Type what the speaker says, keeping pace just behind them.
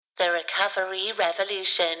The Recovery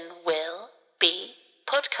Revolution will be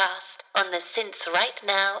podcast on the Since Right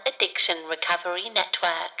Now Addiction Recovery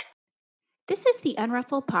Network. This is the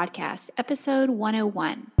Unruffled Podcast, episode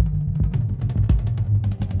 101.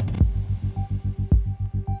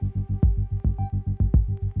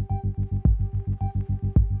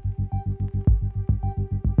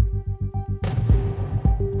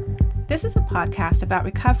 This is a podcast about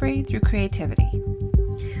recovery through creativity.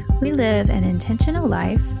 We live an intentional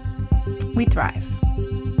life. We thrive.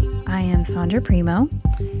 I am Sandra Primo.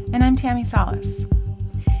 And I'm Tammy Salas.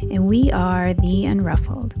 And we are the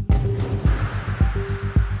Unruffled.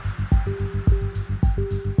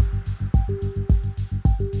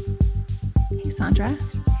 Hey, Sandra.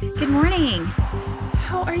 Good morning.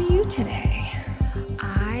 How are you today?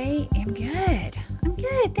 I am good. I'm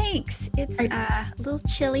good, thanks. It's a little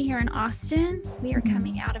chilly here in Austin. We are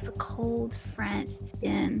coming out of a cold front. It's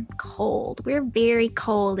been cold. We're very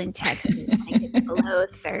cold in Texas. Like it's below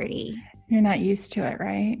 30. You're not used to it,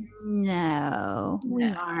 right? No, we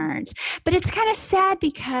aren't. But it's kind of sad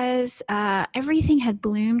because everything had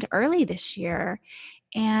bloomed early this year.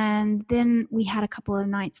 And then we had a couple of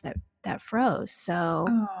nights that froze. So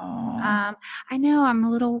I know I'm a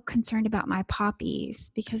little concerned about my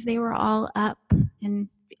poppies because they were all up and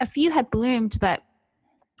a few had bloomed, but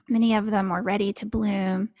many of them were ready to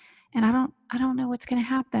bloom. And I don't know what's going to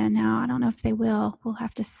happen now. I don't know if they will. We'll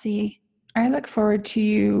have to see. I look forward to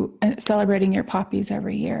you celebrating your poppies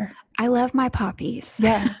every year. I love my poppies.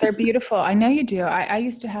 Yeah, they're beautiful. I know you do. I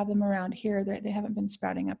used to have them around here. They haven't been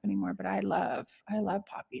sprouting up anymore, but I love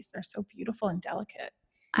poppies. They're so beautiful and delicate.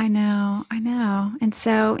 I know. And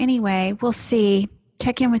so anyway, we'll see.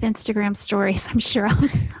 Check in with Instagram stories. I'm sure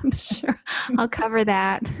I'll cover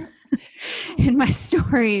that in my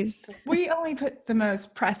stories. We only put the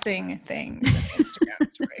most pressing things in Instagram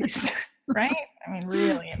stories, right? I mean,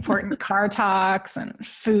 really important car talks and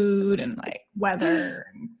food and like weather.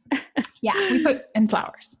 Yeah, we put in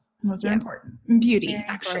flowers. Those are important. And beauty, Very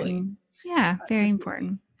actually. Important. Yeah, very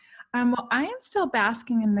important. Well, I am still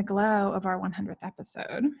basking in the glow of our 100th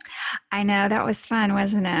episode. I know, that was fun,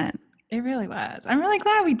 wasn't it? It really was. I'm really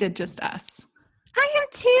glad we did just us. I am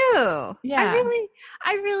too. Yeah.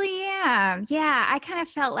 I really am. Yeah, I kind of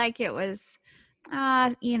felt like it was,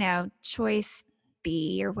 choice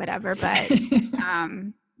B or whatever, but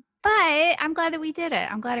I'm glad that we did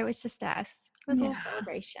it. I'm glad it was just us. It was a little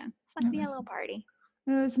celebration. It's like a little party.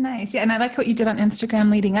 It was nice. Yeah, and I like what you did on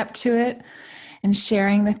Instagram leading up to it and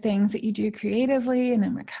sharing the things that you do creatively and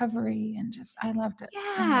in recovery, and just I loved it.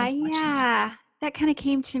 Yeah. That kind of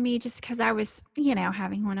came to me just because I was,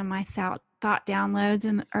 having one of my thought downloads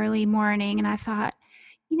in the early morning, and I thought,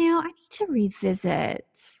 I need to revisit.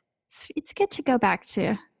 It's good to go back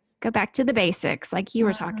to the basics, like you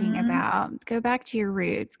were talking about. Go back to your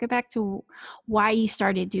roots. Go back to why you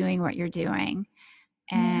started doing what you're doing,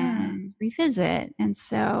 and revisit. And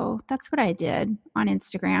so that's what I did on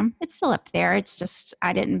Instagram. It's still up there. It's just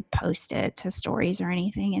I didn't post it to stories or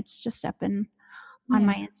anything. It's just up on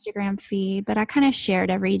my Instagram feed. But I kind of shared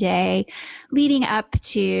every day leading up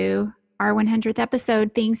to our 100th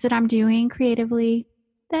episode, things that I'm doing creatively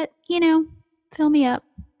that, fill me up.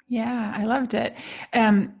 Yeah, I loved it.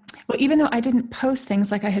 Well, even though I didn't post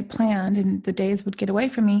things like I had planned and the days would get away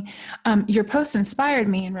from me, your posts inspired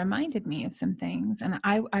me and reminded me of some things. And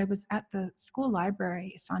I was at the school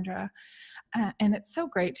library, Sandra, and it's so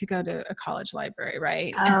great to go to a college library,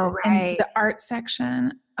 right? Oh, right. And the art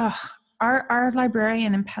section. Our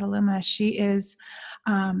librarian in Petaluma, she is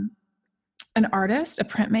an artist, a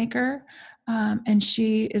printmaker, and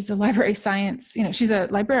she is a library science, she's a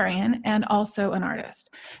librarian and also an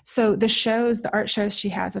artist. So the art shows she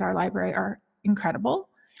has at our library are incredible.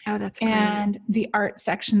 Oh, that's great. And the art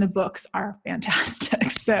section, the books are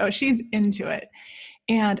fantastic. So she's into it.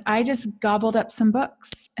 And I just gobbled up some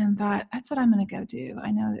books and thought, that's what I'm going to go do.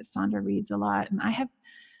 I know that Sandra reads a lot, and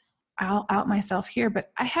I'll out myself here,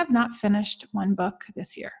 but I have not finished one book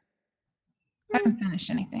this year. I haven't finished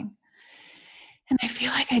anything. And I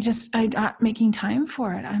feel like I'm not making time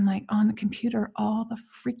for it. I'm like on the computer all the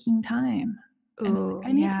freaking time. Ooh,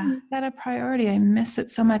 I need to make that a priority. I miss it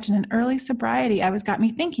so much. And in early sobriety, got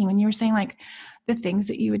me thinking when you were saying like the things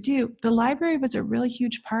that you would do. The library was a really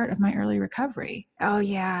huge part of my early recovery. Oh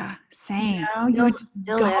yeah, same. You would just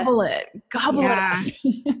gobble it.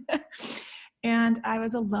 And I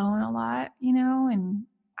was alone a lot, and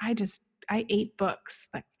I ate books.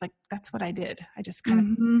 That's what I did. I just kind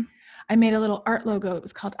of, I made a little art logo. It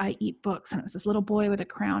was called I Eat Books. And it was this little boy with a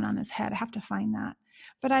crown on his head. I have to find that.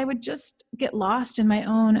 But I would just get lost in my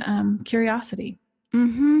own curiosity.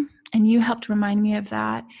 Mm-hmm. And you helped remind me of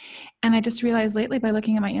that. And I just realized lately by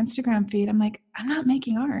looking at my Instagram feed, I'm like, I'm not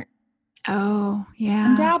making art. Oh, yeah.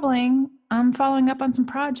 I'm dabbling. I'm following up on some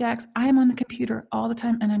projects. I am on the computer all the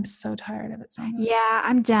time, and I'm so tired of it, Sandra. Yeah,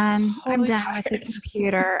 I'm done. I'm Totally done with the tired.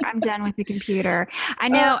 computer. I'm done with the computer. I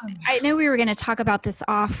know we were going to talk about this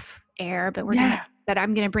off air, but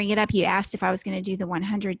I'm going to bring it up. You asked if I was going to do the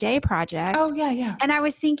 100-day project. Oh, yeah. And I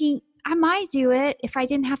was thinking I might do it if I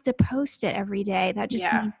didn't have to post it every day. That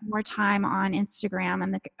just means more time on Instagram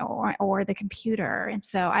and or the computer. And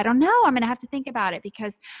so I don't know. I'm going to have to think about it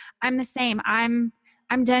because I'm the same. I'm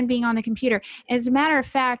done being on the computer. As a matter of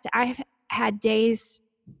fact, I've had days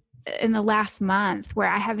in the last month where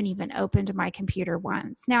I haven't even opened my computer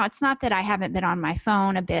once. Now, it's not that I haven't been on my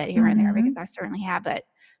phone a bit here and there, because I certainly have, but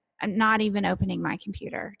I'm not even opening my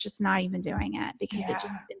computer, just not even doing it, because it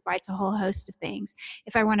just invites a whole host of things.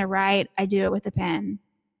 If I want to write, I do it with a pen.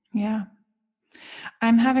 Yeah.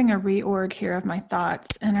 I'm having a reorg here of my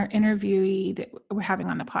thoughts, and our interviewee that we're having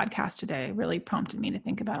on the podcast today really prompted me to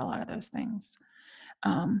think about a lot of those things.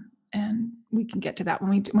 And we can get to that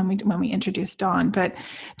when we introduce Dawn, but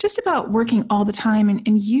just about working all the time.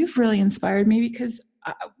 And you've really inspired me, because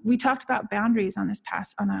we talked about boundaries on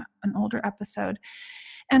an older episode.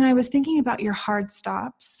 And I was thinking about your hard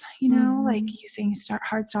stops, like you saying you start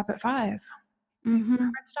hard stop at 5. Mm-hmm.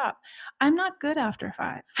 Hard stop. I'm not good after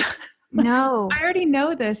 5. No. I already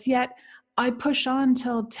know this, yet I push on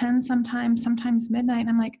till 10 sometimes midnight. And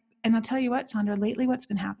I'm like, and I'll tell you what, Sandra, lately what's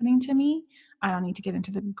been happening to me, I don't need to get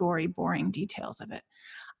into the gory, boring details of it.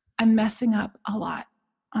 I'm messing up a lot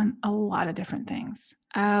on a lot of different things.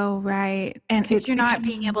 Oh, right. And because you're not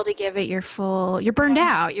being able to give it you're burned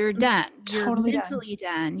out. You're done. Totally you're mentally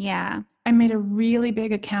done. Yeah. I made a really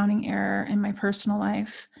big accounting error in my personal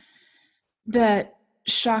life that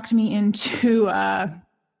shocked me into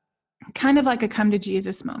kind of like a come to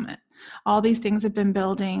Jesus moment. All these things have been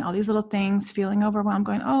building, all these little things, feeling overwhelmed,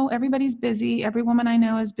 going, oh, everybody's busy. Every woman I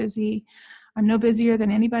know is busy. I'm no busier than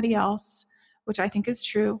anybody else, which I think is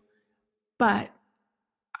true. But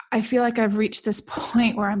I feel like I've reached this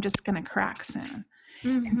point where I'm just going to crack soon.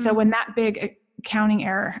 Mm-hmm. And so when that big accounting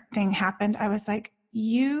error thing happened, I was like,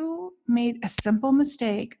 you made a simple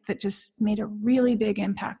mistake that just made a really big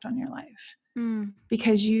impact on your life.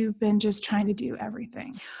 Because you've been just trying to do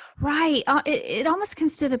everything. Right. It almost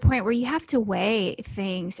comes to the point where you have to weigh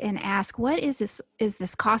things and ask, what is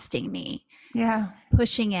this costing me? Yeah.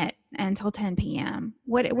 Pushing it until 10 p.m.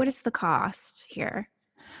 What is the cost here?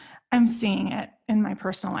 I'm seeing it in my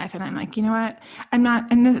personal life, and I'm like, you know what? I'm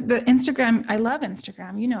not, and the Instagram, I love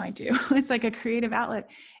Instagram. I do. It's like a creative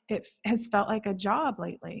outlet. It has felt like a job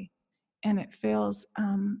lately. And it felt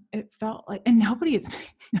like, and nobody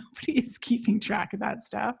is keeping track of that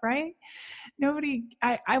stuff, right?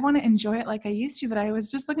 I want to enjoy it like I used to, but I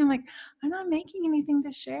was just looking like, I'm not making anything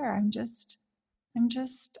to share. I'm just,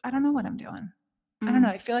 I don't know what I'm doing. I don't know.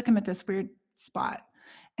 I feel like I'm at this weird spot.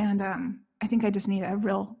 And I think I just need a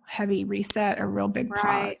real heavy reset, a real big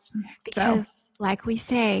pause. Because like we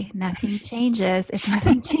say, nothing changes if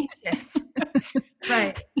nothing changes.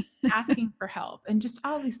 Right. Asking for help and just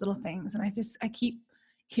all these little things. And I keep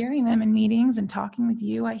hearing them in meetings and talking with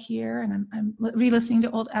you. I hear, and I'm re-listening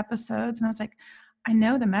to old episodes. And I was like, I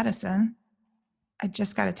know the medicine. I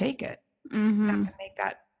just got to take it. Mm-hmm. I have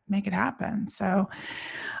to make it happen. So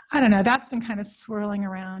I don't know. That's been kind of swirling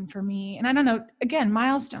around for me. And I don't know, again,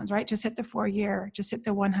 milestones, right? Just hit the 4-year, just hit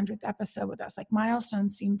the 100th episode with us. Like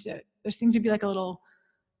milestones there seem to be like a little,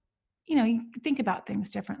 you think about things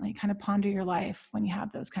differently, kind of ponder your life when you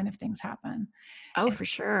have those kind of things happen. Oh, for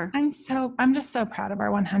sure. I'm just so proud of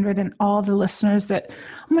our 100 and all the listeners that,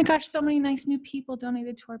 oh my gosh, so many nice new people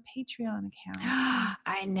donated to our Patreon account.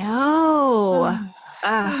 I know. So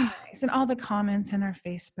nice. And all the comments in our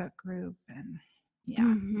Facebook group. And yeah.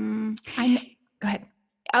 Mm-hmm. Go ahead.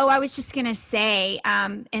 Oh, I was just going to say,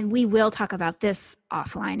 and we will talk about this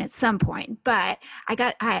offline at some point, but I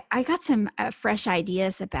got some fresh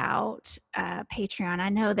ideas about Patreon. I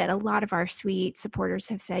know that a lot of our sweet supporters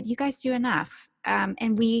have said, you guys do enough.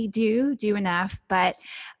 And we do enough, but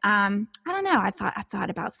I don't know. I thought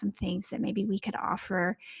about some things that maybe we could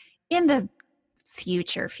offer in the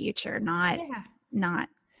future, not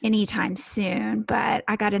anytime soon, but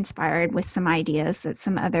I got inspired with some ideas that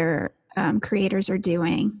some other creators are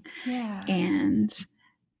doing. Yeah. And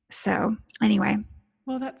so anyway.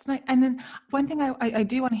 Well, that's nice. And then one thing I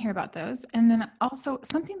do want to hear about those. And then also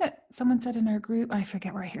something that someone said in our group, I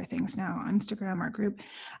forget where I hear things now, on Instagram, our group.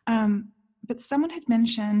 But someone had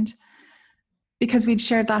mentioned, because we'd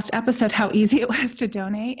shared last episode how easy it was to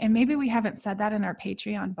donate. And maybe we haven't said that in our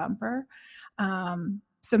Patreon bumper.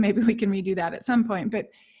 So maybe we can redo that at some point. But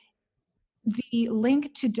the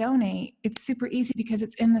link to donate, it's super easy because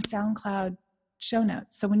it's in the SoundCloud show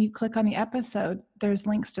notes. So when you click on the episode, there's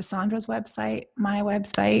links to Sandra's website, my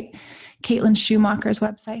website, Caitlin Schumacher's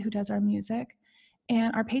website, who does our music,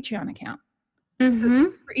 and our Patreon account. So it's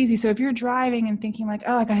super easy. So if you're driving and thinking like,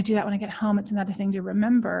 oh, I got to do that when I get home, it's another thing to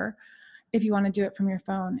remember. If you want to do it from your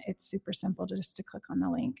phone, it's super simple just to click on the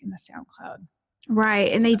link in the SoundCloud.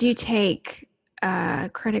 Right. And they do take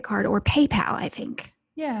credit card or PayPal, I think.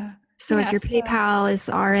 Yeah. So if your PayPal is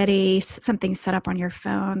already something set up on your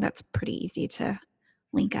phone, that's pretty easy to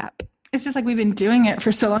link up. It's just like we've been doing it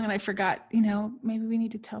for so long and I forgot, maybe we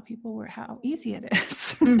need to tell people how easy it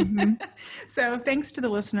is. Mm-hmm. So thanks to the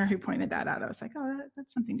listener who pointed that out. I was like, oh,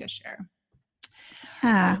 that's something to share.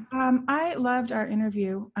 I loved our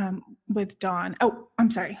interview with Dawn. Oh,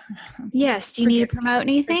 I'm sorry. Yes. Do you need to promote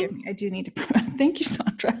anything? I do need to promote. Thank you,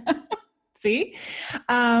 Sandra. See?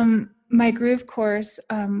 My Groove course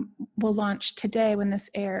will launch today when this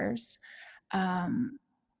airs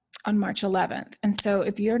on March 11th. And so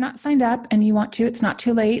if you're not signed up and you want to, it's not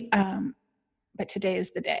too late, but today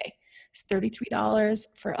is the day. It's $33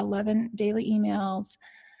 for 11 daily emails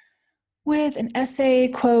with an essay,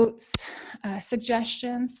 quotes,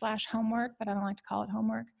 suggestions / homework, but I don't like to call it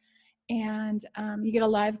homework. And you get a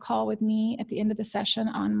live call with me at the end of the session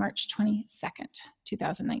on March 22nd,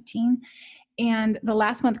 2019. And the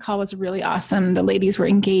last month call was really awesome. The ladies were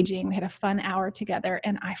engaging. We had a fun hour together,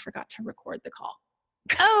 and I forgot to record the call.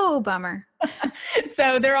 Oh, bummer.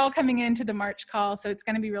 So they're all coming into the March call. So it's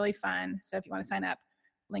going to be really fun. So if you want to sign up,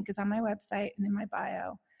 link is on my website and in my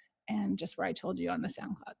bio, and just where I told you on the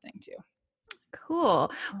SoundCloud thing too.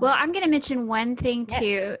 Cool. Well, I'm going to mention one thing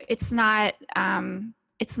too. It's not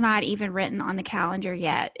even written on the calendar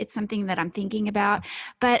yet. It's something that I'm thinking about,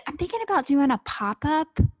 but I'm thinking about doing a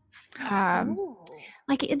pop-up.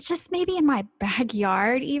 Like it's just maybe in my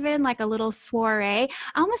backyard, even like a little soiree.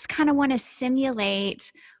 I almost kind of want to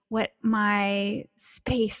simulate what my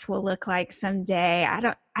space will look like someday.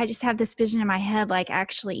 I just have this vision in my head, like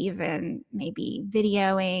actually even maybe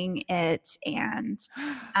videoing it. And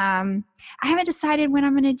I haven't decided when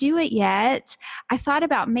I'm going to do it yet. I thought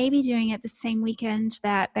about maybe doing it the same weekend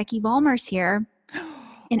that Becky Vollmer's here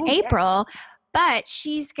in April. Yes. But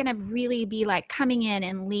she's going to really be like coming in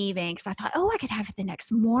and leaving. Because I thought, I could have it the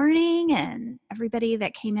next morning. And everybody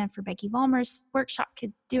that came in for Becky Vollmer's workshop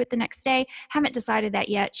could do it the next day. Haven't decided that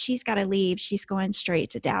yet. She's got to leave. She's going straight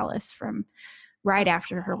to Dallas from right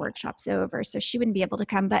after her workshop's over. So she wouldn't be able to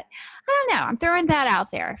come. But I don't know. I'm throwing that out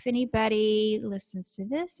there. If anybody listens to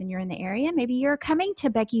this and you're in the area, maybe you're coming to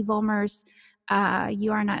Becky Vollmer's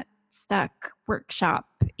You Are Not Stuck workshop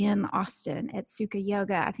in Austin at Sukha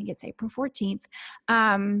Yoga. I think it's April 14th.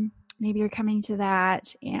 Maybe you're coming to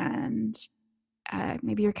that, and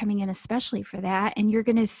maybe you're coming in especially for that, and you're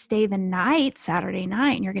going to stay the night, Saturday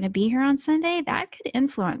night, and you're going to be here on Sunday. That could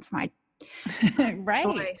influence my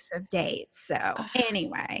choice of dates. So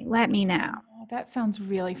anyway, let me know. That sounds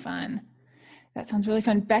really fun.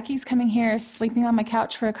 Becky's coming here, sleeping on my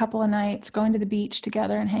couch for a couple of nights, going to the beach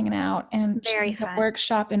together and hanging out. And Very she's fun. A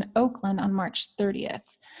workshop in Oakland on March 30th.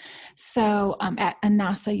 So at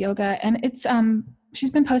Anasa Yoga. And it's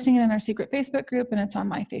she's been posting it in our secret Facebook group, and it's on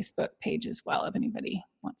my Facebook page as well if anybody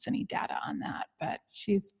wants any data on that. But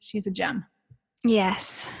she's a gem.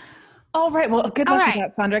 Yes. All right. Well, good luck with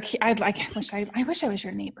that, Sandra. I wish I was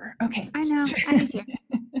your neighbor. Okay. I know. I do too.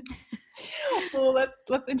 Well,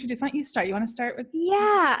 let's introduce. Why don't you start? You want to start with?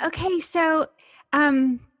 Yeah. Okay. So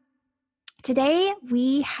today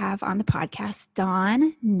we have on the podcast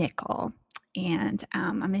Dawn Nickel. And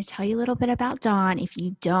I'm going to tell you a little bit about Dawn if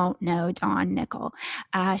you don't know Dawn Nickel.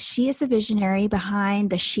 She is the visionary behind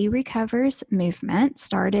the She Recovers movement,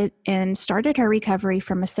 started her recovery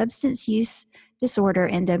from a substance use disorder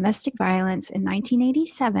and domestic violence in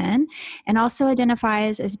 1987, and also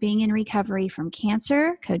identifies as being in recovery from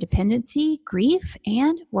cancer, codependency, grief,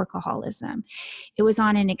 and workaholism. It was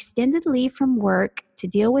on an extended leave from work to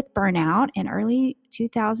deal with burnout in early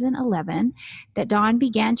 2011 that Dawn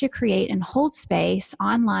began to create and hold space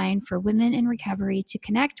online for women in recovery to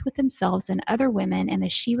connect with themselves and other women, and the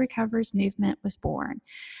She Recovers movement was born.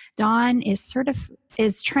 Dawn is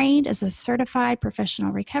trained as a certified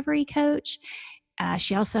professional recovery coach.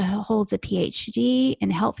 She also holds a Ph.D.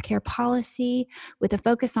 in healthcare policy with a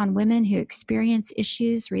focus on women who experience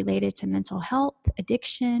issues related to mental health,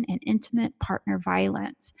 addiction, and intimate partner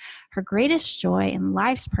violence. Her greatest joy and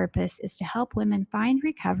life's purpose is to help women find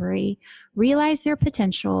recovery, realize their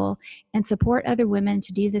potential, and support other women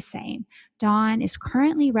to do the same. Dawn is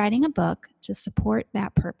currently writing a book to support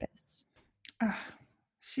that purpose.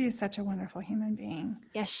 She is such a wonderful human being.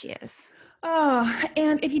 Yes, she is. Oh,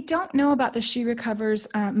 and if you don't know about the She Recovers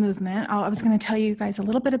movement, I was going to tell you guys a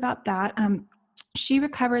little bit about that. She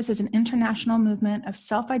Recovers is an international movement of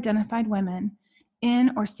self-identified women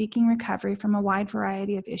in or seeking recovery from a wide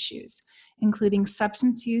variety of issues, including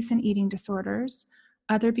substance use and eating disorders,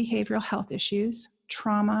 other behavioral health issues,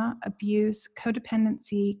 trauma, abuse,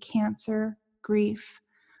 codependency, cancer, grief,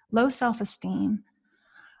 low self-esteem,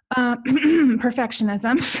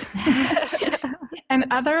 perfectionism, and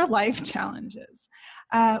other life challenges.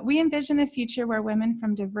 We envision a future where women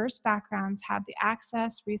from diverse backgrounds have the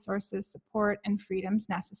access, resources, support, and freedoms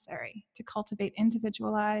necessary to cultivate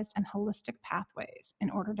individualized and holistic pathways in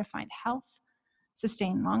order to find health,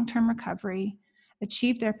 sustain long-term recovery,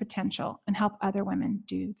 achieve their potential, and help other women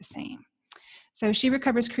do the same. So She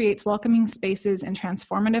Recovers creates welcoming spaces and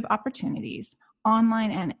transformative opportunities,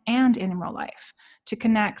 online and in real life, to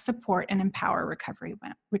connect, support, and empower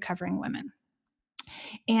recovering women.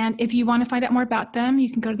 And if you want to find out more about them, you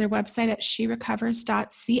can go to their website at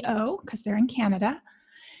sherecovers.co, because they're in Canada.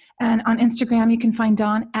 And on Instagram, you can find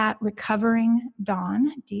Dawn at Recovering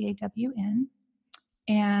Dawn, Dawn.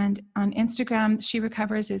 And on Instagram, She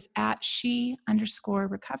Recovers is at she_recovers.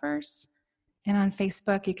 And on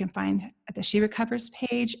Facebook, you can find the She Recovers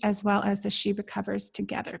page as well as the She Recovers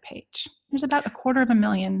Together page. There's about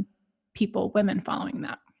 250,000 people, women following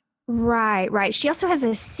that. Right. She also has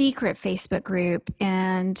a secret Facebook group,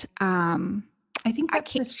 and I think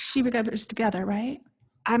that's the She Recovers Together, right?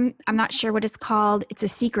 I'm not sure what it's called. It's a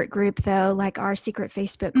secret group, though, like our secret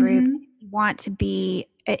Facebook group. Mm-hmm. If you want to be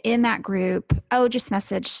in that group, just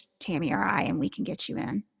message Tammy or I, and we can get you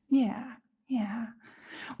in. Yeah.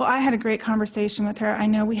 Well, I had a great conversation with her. I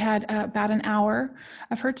know we had about an hour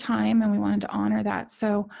of her time, and we wanted to honor that.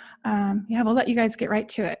 So, we'll let you guys get right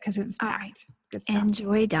to it because it was packed. Right. Good stuff.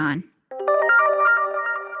 Enjoy, Dawn.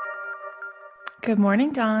 Good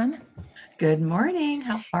morning, Dawn. Good morning.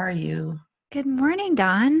 How are you? Good morning,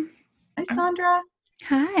 Dawn. Hi, Sandra.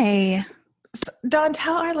 Hi. Dawn,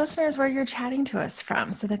 tell our listeners where you're chatting to us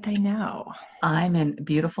from so that they know. I'm in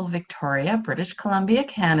beautiful Victoria, British Columbia,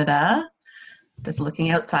 Canada. Just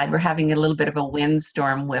looking outside. We're having a little bit of a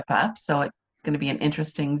windstorm whip up, so it's going to be an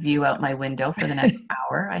interesting view out my window for the next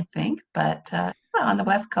hour, I think. But on the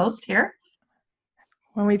West Coast here.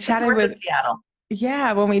 When we chatted with Seattle.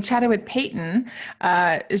 Yeah, when we chatted with Peyton,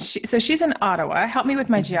 so she's in Ottawa. Help me with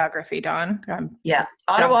my geography, Dawn.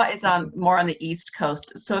 Ottawa is more on the East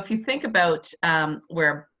Coast. So if you think about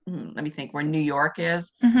where New York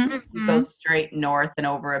is, you go straight north and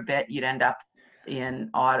over a bit, you'd end up in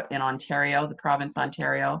Ontario, the province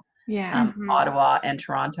Ontario. Yeah. Ottawa and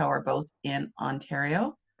Toronto are both in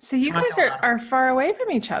Ontario. So you guys are far away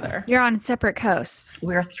from each other. You're on separate coasts.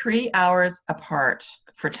 We're 3 hours apart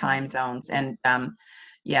for time zones. And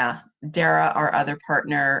Dara, our other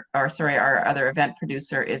event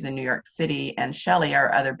producer, is in New York City, and Shelly,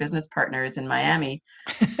 our other business partner, is in Miami.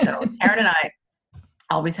 So Taryn and I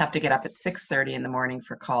always have to get up at 6:30 in the morning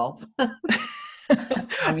for calls.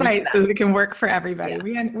 Right, so we can work for everybody.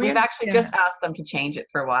 Yeah. We've actually just asked them to change it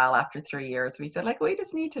for a while after 3 years. We said, we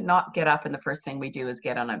just need to not get up and the first thing we do is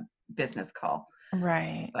get on a business call.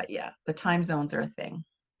 Right. But the time zones are a thing.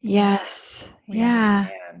 Yes. We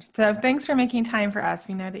understand. So thanks for making time for us.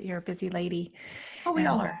 We know that you're a busy lady. Oh, we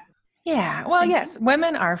all are. Yeah. Well, yes,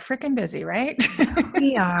 women are freaking busy, right?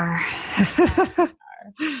 We are.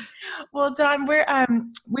 Well, Dawn,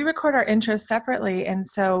 we record our intros separately, and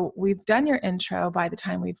so we've done your intro by the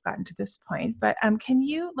time we've gotten to this point. But can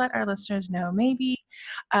you let our listeners know maybe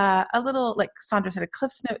a little, like Sandra said, a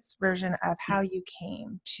Cliff's Notes version of how you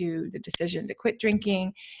came to the decision to quit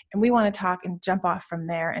drinking? And we want to talk and jump off from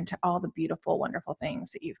there into all the beautiful, wonderful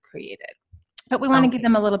things that you've created. But we want to give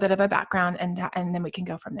them a little bit of a background, and then we can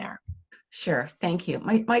go from there. Sure. Thank you.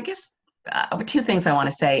 My guess. Two things I want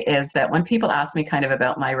to say is that when people ask me kind of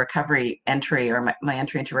about my recovery entry or my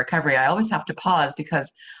entry into recovery, I always have to pause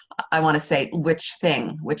because I want to say, which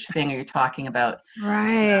thing are you talking about?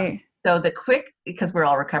 Right. So because we're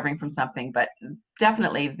all recovering from something, but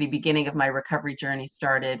definitely the beginning of my recovery journey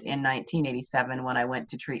started in 1987 when I went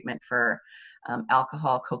to treatment for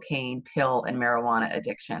alcohol, cocaine, pill, and marijuana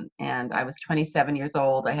addiction. And I was 27 years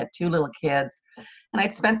old. I had 2 little kids. And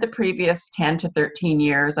I'd spent the previous 10 to 13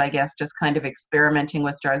 years, I guess, just kind of experimenting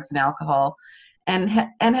with drugs and alcohol and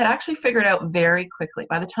had actually figured out very quickly.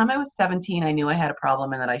 By the time I was 17, I knew I had a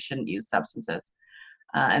problem and that I shouldn't use substances.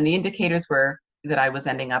 And the indicators were that I was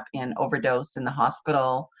ending up in overdose in the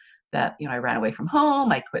hospital, that, I ran away from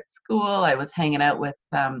home, I quit school, I was hanging out with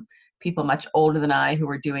people much older than I who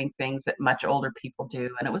were doing things that much older people do.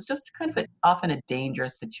 And it was just kind of often a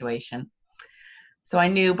dangerous situation. So I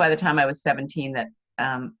knew by the time I was 17 that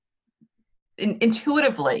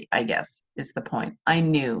intuitively, I guess is the point, I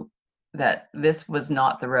knew that this was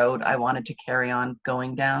not the road I wanted to carry on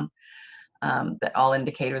going down. That all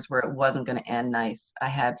indicators were it wasn't going to end nice. I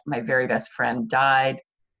had my very best friend died.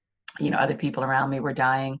 Other people around me were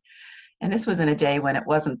dying. And this was in a day when it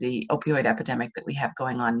wasn't the opioid epidemic that we have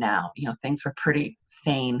going on now. Things were pretty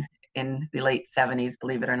sane in the late 70s,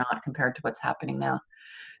 believe it or not, compared to what's happening now.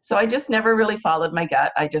 So I just never really followed my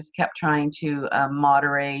gut. I just kept trying to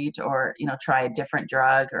moderate or, try a different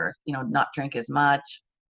drug or, not drink as much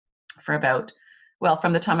for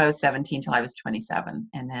from the time I was 17 till I was 27.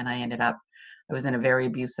 And then I was in a very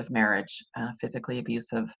abusive marriage, physically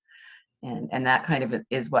abusive. And that kind of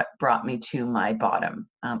is what brought me to my bottom.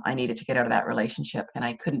 I needed to get out of that relationship, and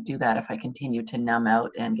I couldn't do that if I continued to numb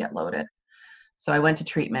out and get loaded. So I went to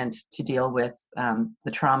treatment to deal with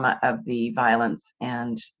the trauma of the violence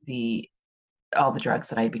and all the drugs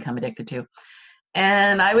that I had become addicted to.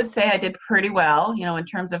 And I would say I did pretty well, in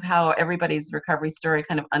terms of how everybody's recovery story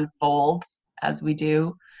kind of unfolds as we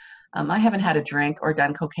do. I haven't had a drink or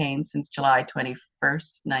done cocaine since July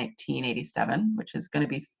 21st, 1987, which is going to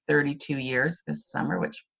be 32 years this summer,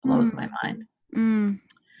 which blows my mind.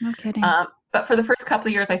 No kidding. But for the first couple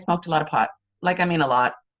of years, I smoked a lot of pot. Like, I mean, a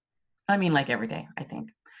lot. I mean, like every day, I think.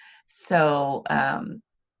 So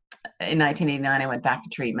in 1989, I went back to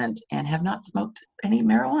treatment and have not smoked any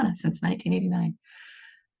marijuana since 1989.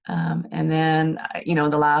 And then,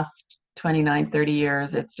 the last 29, 30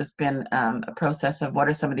 years, it's just been a process of what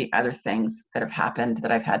are some of the other things that have happened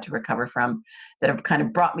that I've had to recover from that have kind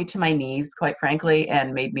of brought me to my knees, quite frankly,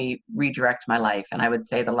 and made me redirect my life. And I would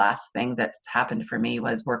say the last thing that's happened for me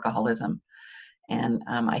was workaholism. And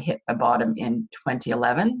I hit a bottom in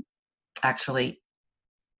 2011, actually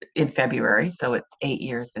in February. So it's 8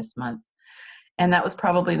 years this month. And that was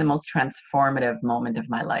probably the most transformative moment of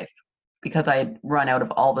my life because I had run out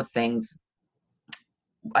of all the things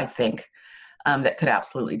I think that could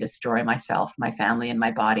absolutely destroy myself, my family, and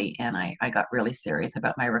my body. And I got really serious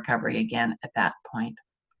about my recovery again at that point.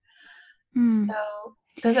 So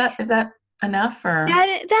is that enough? Or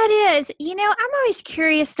that is, I'm always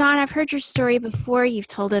curious, Dawn. I've heard your story before. You've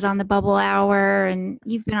told it on the Bubble Hour and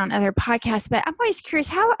you've been on other podcasts, but I'm always curious,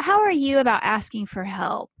 how are you about asking for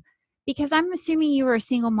help? Because I'm assuming you were a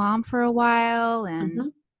single mom for a while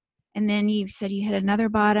and then you said you hit another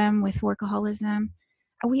bottom with workaholism.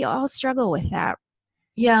 We all struggle with that.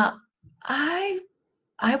 Yeah, I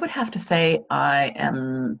would have to say I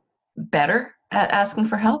am better at asking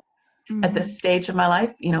for help at this stage of my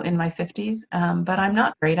life, in my 50s, but I'm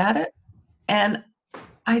not great at it. And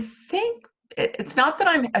I think it's not that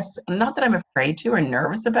I'm afraid to or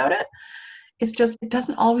nervous about it. It's just it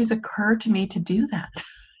doesn't always occur to me to do that.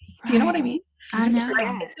 Do you know what I mean? I know.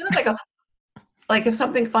 As soon as I go, like if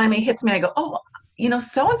something finally hits me, I go, oh,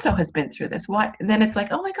 so-and-so has been through this. What? Then it's like,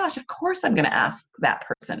 oh my gosh, of course I'm going to ask that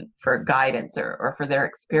person for guidance or for their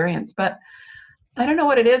experience. But I don't know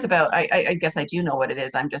what it is about. I guess I do know what it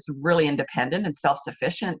is. I'm just really independent and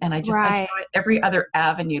self-sufficient. And I try every other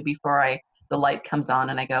avenue before the light comes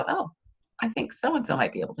on and I go, oh, I think so-and-so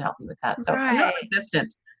might be able to help me with that. So I'm not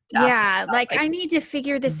resistant. Yeah. Like I need to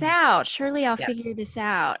figure this out. Surely I'll figure this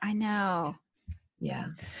out. I know. Yeah.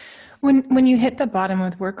 When you hit the bottom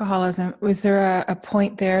with workaholism, was there a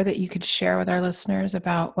point there that you could share with our listeners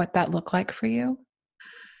about what that looked like for you?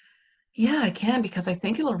 Yeah, I can, because I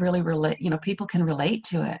think it'll really relate, people can relate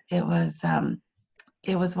to it. It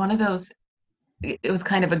was one of those, it was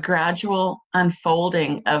kind of a gradual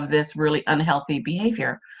unfolding of this really unhealthy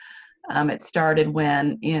behavior. It started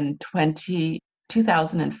when in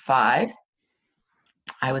 2005,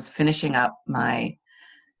 I was finishing up my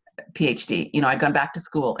Ph.D. I'd gone back to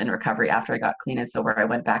school in recovery after I got clean and sober. I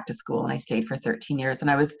went back to school and I stayed for 13 years.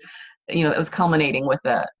 And I was, it was culminating with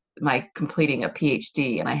my completing a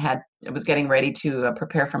Ph.D. and I was getting ready to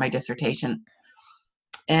prepare for my dissertation.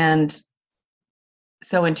 And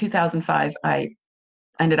so in 2005, I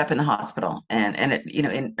ended up in the hospital and it,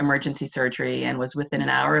 in emergency surgery, and was within an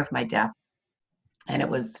hour of my death. And it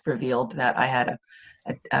was revealed that I had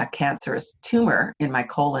a cancerous tumor in my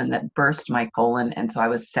colon that burst my colon. And so I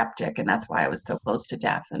was septic, and that's why I was so close to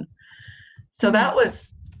death. And so that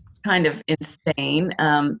was kind of insane.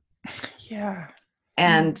 Yeah.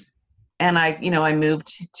 And we moved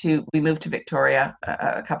to Victoria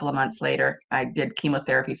a couple of months later. I did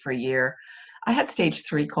chemotherapy for a year. I had stage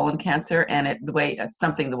 3 colon cancer, and the way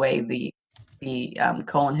the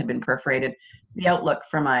colon had been perforated, the outlook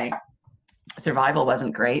for my survival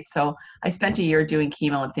wasn't great. So I spent a year doing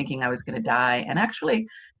chemo and thinking I was going to die, and actually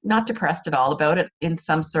not depressed at all about it, in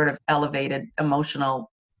some sort of elevated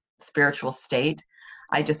emotional, spiritual state.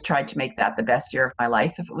 I just tried to make that the best year of my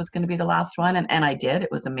life if it was going to be the last one. And I did.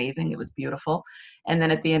 It was amazing. It was beautiful. And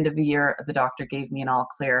then at the end of the year, the doctor gave me an all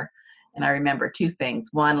clear. And I remember two things.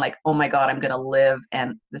 One, like, oh my God, I'm going to live.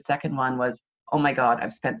 And the second one was, oh my God,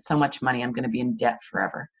 I've spent so much money. I'm going to be in debt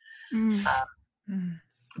forever. Mm.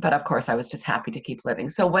 But of course, I was just happy to keep living.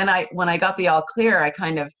 So when I got the all clear, I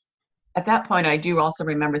kind of, at that point, I do also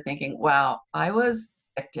remember thinking, wow, I was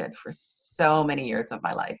addicted for so many years of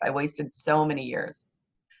my life. I wasted so many years.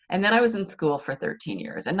 And then I was in school for 13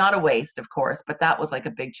 years, and not a waste, of course, but that was like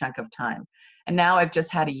a big chunk of time. And now I've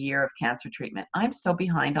just had a year of cancer treatment. I'm so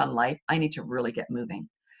behind on life. I need to really get moving.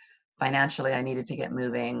 Financially, I needed to get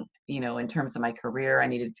moving. In terms of my career, I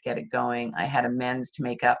needed to get it going. I had amends to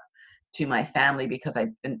make up to my family because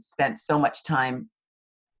I'd spent so much time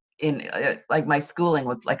in like my schooling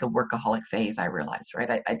was like a workaholic phase, I realized,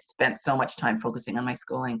 right? I'd spent so much time focusing on my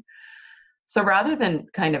schooling. So rather than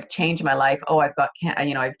kind of change my life,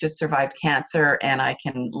 I've just survived cancer and I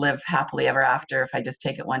can live happily ever after if I just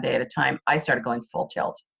take it one day at a time, I started going full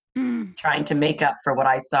tilt, trying to make up for what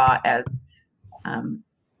I saw as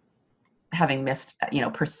having missed,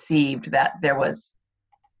 perceived that there was,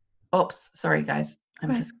 oops, sorry guys.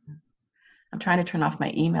 I'm trying to turn off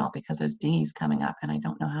my email because there's dingies coming up and I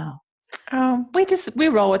don't know how. Oh, we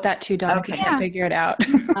roll with that too, Dawn. Okay. If you can't figure it out.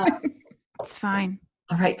 It's fine.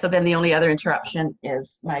 All right. So then the only other interruption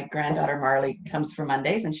is my granddaughter Marley comes for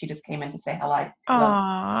Mondays and she just came in to say hello.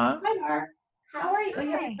 Aww. Hi, Mar. How are you? Oh,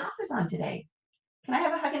 you have your glasses on today. Can I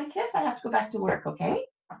have a hug and a kiss? I have to go back to work, okay?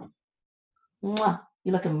 Mwah.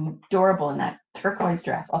 You look adorable in that turquoise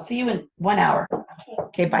dress. I'll see you in 1 hour.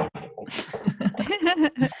 Okay, bye.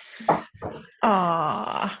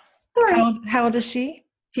 Aww. Sorry. How old is she?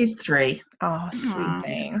 She's 3. Oh, sweet Aw.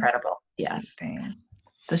 thing. Incredible. Yes. Sweet thing.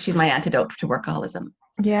 So she's my antidote to workaholism.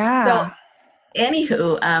 Yeah. So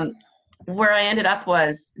anywho, where I ended up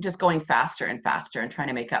was just going faster and faster and trying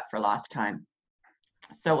to make up for lost time.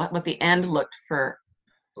 So what the end looked for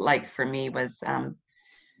me was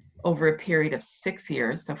over a period of 6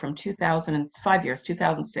 years. So from 5 years,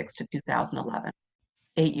 2006 to 2011,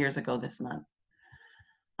 8 years ago this month,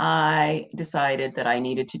 I decided that I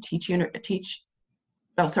needed to teach.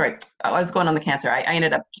 Oh, sorry. I was going on the cancer. I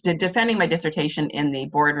ended up defending my dissertation in the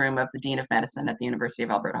boardroom of the Dean of Medicine at the University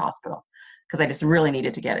of Alberta Hospital because I just really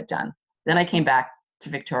needed to get it done. Then I came back to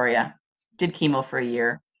Victoria, did chemo for a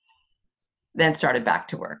year, then started back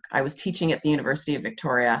to work. I was teaching at the University of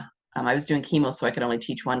Victoria. I was doing chemo, so I could only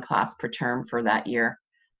teach one class per term for that year.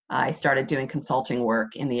 I started doing consulting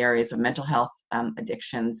work in the areas of mental health,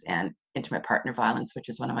 addictions, and intimate partner violence, which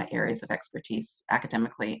is one of my areas of expertise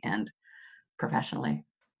academically and professionally.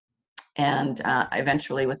 And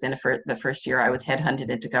eventually, within the first year, I was headhunted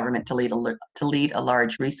into government to lead a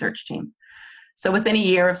large research team. So within a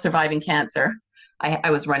year of surviving cancer, I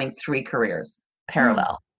was running 3 careers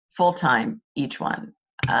parallel, full-time, each one.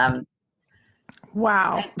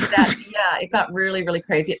 Wow. It got really, really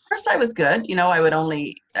crazy. At first I was good. I would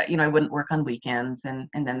only, I wouldn't work on weekends. And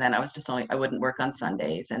then I wouldn't work on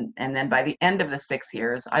Sundays. And then by the end of the 6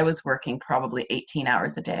 years, I was working probably 18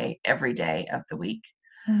 hours a day, every day of the week.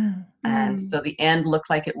 And so the end looked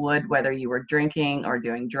like it would, whether you were drinking or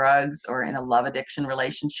doing drugs or in a love addiction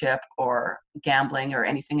relationship or gambling or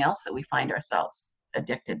anything else that we find ourselves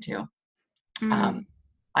addicted to.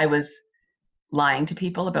 I was lying to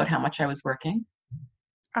people about how much I was working.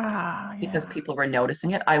 Because people were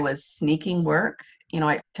noticing it. I was sneaking work.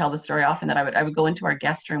 I tell the story often that I would go into our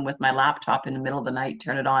guest room with my laptop in the middle of the night,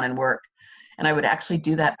 turn it on and work. And I would actually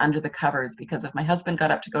do that under the covers because if my husband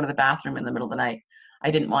got up to go to the bathroom in the middle of the night, I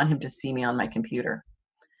didn't want him to see me on my computer.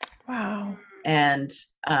 Wow. And,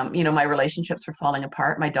 my relationships were falling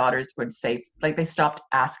apart. My daughters would say, they stopped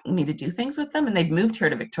asking me to do things with them and they'd moved here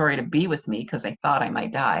to Victoria to be with me because they thought I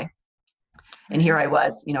might die. And here I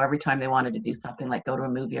was, every time they wanted to do something like go to a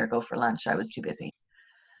movie or go for lunch, I was too busy.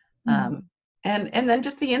 And then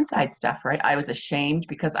just the inside stuff, right? I was ashamed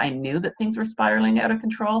because I knew that things were spiraling out of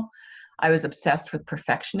control. I was obsessed with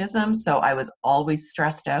perfectionism. So I was always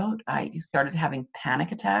stressed out. I started having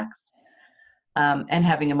panic attacks and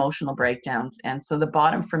having emotional breakdowns. And so the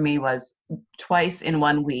bottom for me was twice in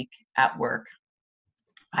 1 week at work,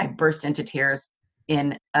 I burst into tears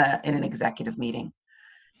in an executive meeting.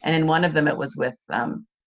 And in one of them, it was with,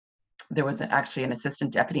 there was actually an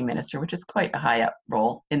assistant deputy minister, which is quite a high up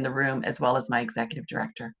role in the room, as well as my executive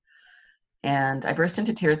director. And I burst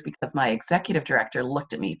into tears because my executive director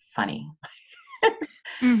looked at me funny.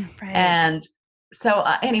 Right. And so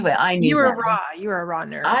anyway, I knew you were raw. You were a raw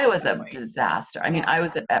nerd. I was a disaster. I mean, I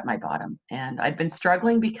was at my bottom and I'd been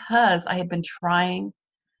struggling because I had been trying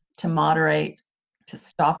to moderate, to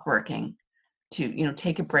stop working, to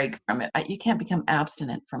take a break from it. You can't become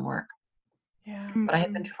abstinent from work. Yeah. But I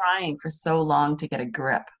had been trying for so long to get a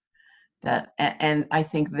grip and I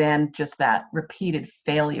think then just that repeated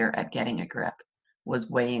failure at getting a grip was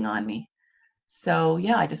weighing on me. So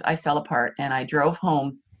yeah, I fell apart, and I drove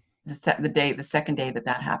home the second day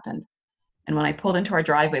that happened. And when I pulled into our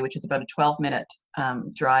driveway, which is about a 12-minute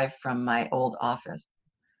drive from my old office,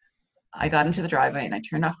 I got into the driveway and I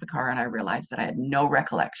turned off the car, and I realized that I had no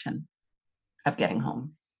recollection of getting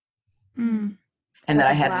home. Mm. And Like that a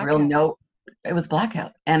I had blackout. it was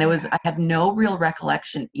blackout. And I had no real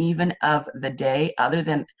recollection even of the day other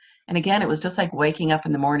than, and again, it was just like waking up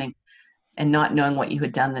in the morning and not knowing what you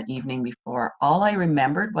had done the evening before. All I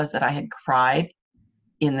remembered was that I had cried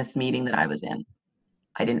in this meeting that I was in.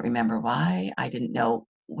 I didn't remember why. I didn't know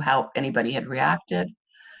how anybody had reacted.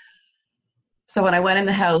 So when I went in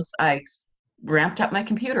the house, I ramped up my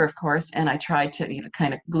computer, of course, and I tried to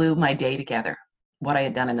kind of glue my day together. What I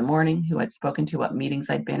had done in the morning, who I'd spoken to, what meetings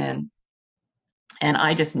I'd been in. And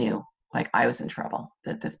I just knew, like, I was in trouble,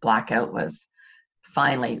 that this blackout was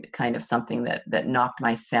finally kind of something that knocked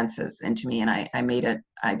my senses into me. And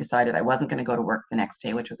I decided I wasn't going to go to work the next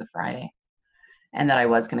day, which was a Friday, and that I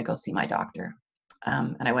was going to go see my doctor.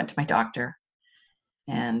 And I went to my doctor,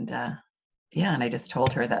 and and I just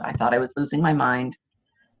told her that I thought I was losing my mind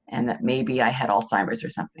and that maybe I had Alzheimer's or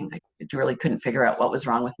something. I really couldn't figure out what was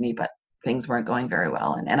wrong with me, but things weren't going very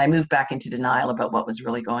well. And I moved back into denial about what was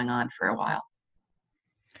really going on for a while.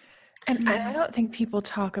 And I don't think people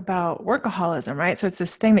talk about workaholism, right? So it's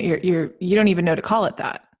this thing that you don't even know to call it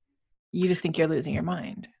that. You just think you're losing your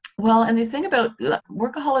mind. Well, and the thing about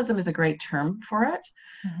workaholism is a great term for it,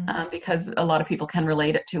 because a lot of people can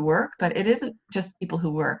relate it to work, but it isn't just people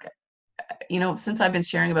who work. Since I've been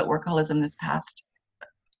sharing about workaholism this past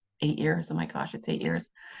 8 years, oh my gosh, it's 8 years.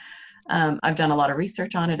 I've done a lot of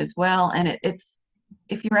research on it as well. And it's,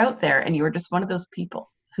 if you're out there and you're just one of those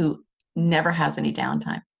people who never has any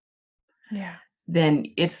downtime, then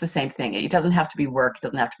it's the same thing. It doesn't have to be work. It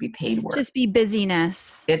doesn't have to be paid work. Just be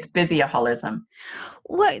busyness. It's busy-aholism.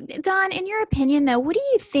 What, Dawn, in your opinion, though, what do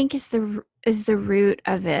you think is the root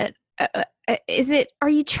of it? Are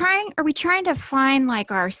we trying to find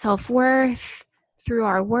like our self-worth through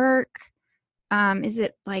our work? Is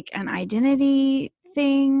it like an identity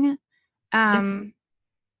thing? I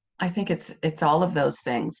think it's all of those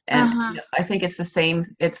things. And I think it's the same.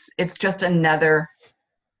 It's just another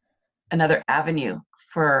avenue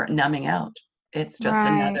for numbing out. It's just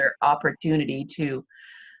another opportunity to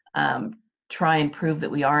try and prove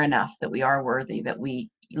that we are enough, that we are worthy, that we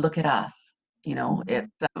look at us.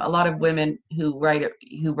 It's a lot of women who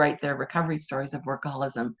write their recovery stories of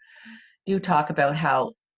workaholism do talk about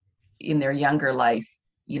how in their younger life,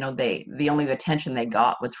 the only attention they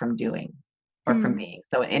got was from doing or from being.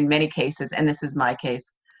 So in many cases, and this is my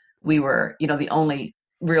case, we were, the only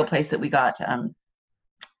real place that we got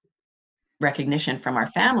recognition from our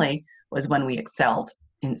family was when we excelled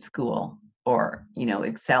in school, or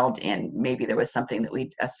excelled in, maybe there was something that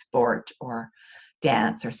a sport or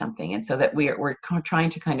dance or something. And so that we're trying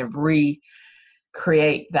to kind of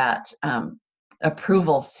recreate that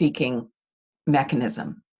approval seeking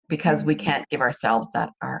mechanism, because we can't give ourselves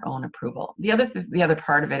our own approval. The other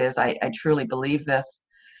part of it is, I truly believe this,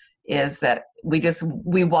 is that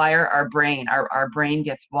we wire our brain. Our brain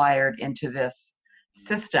gets wired into this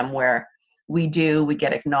system where we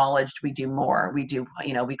get acknowledged, we do more, we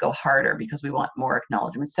go harder because we want more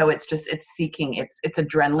acknowledgement. So it's seeking, it's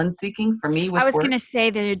adrenaline seeking for me. I was going to say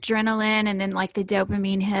the adrenaline, and then like the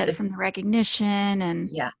dopamine hit from the recognition, and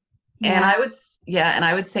and I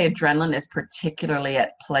would say adrenaline is particularly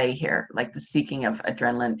at play here. Like the seeking of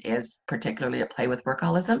adrenaline is particularly at play with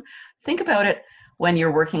workaholism. Think about it when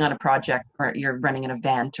you're working on a project, or you're running an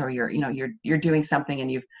event, or you're doing something,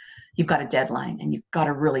 and you've got a deadline and you've got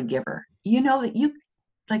to really give her.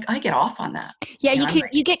 That I get off on that. Yeah,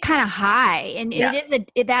 you get kind of high, and it is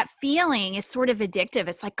that feeling is sort of addictive.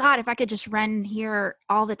 It's like, God, if I could just run here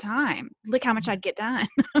all the time, look how much I'd get done.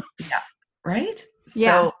 Yeah. Right.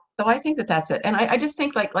 Yeah. So I think that's it. And I just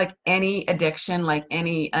think like any addiction, like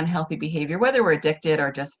any unhealthy behavior, whether we're addicted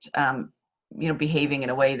or just, behaving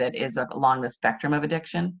in a way that is along the spectrum of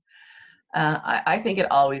addiction, I think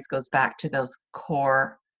it always goes back to those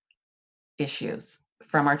core issues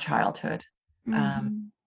from our childhood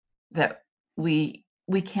that we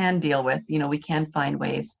can deal with. We can find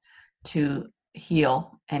ways to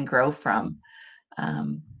heal and grow from.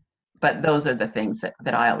 But those are the things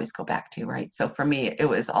that I always go back to, right? So for me,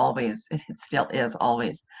 it still is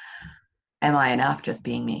always, am I enough just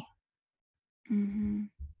being me? Mm-hmm.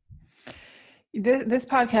 This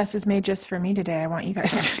podcast is made just for me today. I want you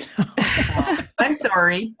guys to know. I'm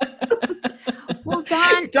sorry. Well,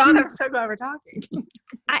 Dawn, I'm so glad we're talking.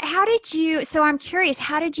 so I'm curious,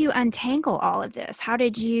 how did you untangle all of this? How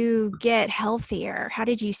did you get healthier? How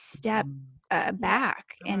did you step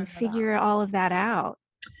back and figure all of that out?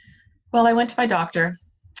 Well, I went to my doctor,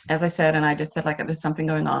 as I said, and I just said, like, there's something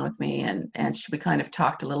going on with me. And we kind of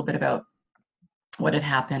talked a little bit about what had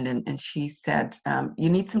happened. And she said, you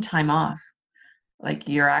need some time off. Like,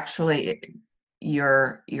 your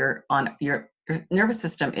nervous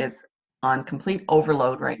system is on complete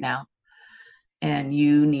overload right now. And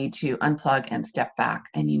you need to unplug and step back,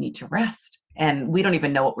 and you need to rest. And we don't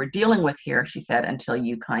even know what we're dealing with here, she said, until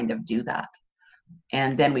you kind of do that.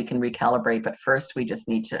 And then we can recalibrate. But first, we just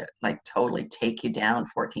need to, like, totally take you down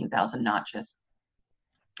 14,000 notches.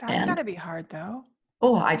 That's got to be hard, though.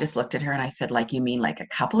 Oh, I just looked at her and I said, like, you mean like a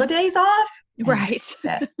couple of days off? And Right. She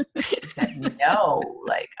said, no,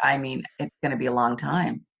 like, I mean, it's going to be a long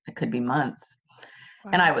time. It could be months.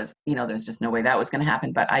 Wow. And I was, there's just no way that was going to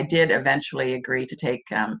happen. But I did eventually agree to take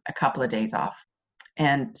a couple of days off.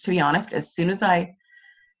 And to be honest, as soon as I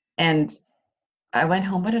went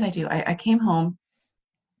home, what did I do? I came home,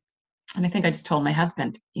 and I think I just told my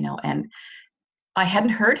husband, and I hadn't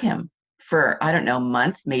heard him for, I don't know,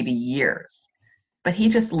 months, maybe years. But he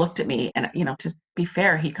just looked at me, and, to be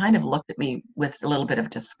fair, he kind of looked at me with a little bit of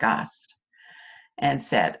disgust and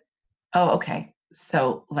said, oh, okay.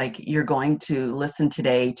 So, like, you're going to listen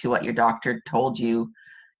today to what your doctor told you.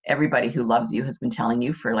 Everybody who loves you has been telling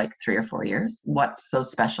you for like 3 or 4 years. What's so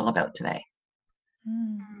special about today?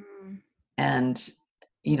 And,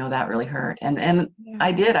 that really hurt. And Yeah.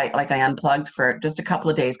 I did. I unplugged for just a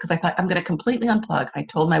couple of days because I thought I'm going to completely unplug. I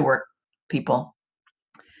told my work people,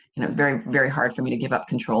 very, very hard for me to give up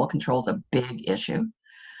control. Control is a big issue.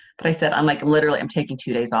 But I said, I'm taking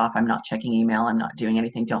 2 days off. I'm not checking email. I'm not doing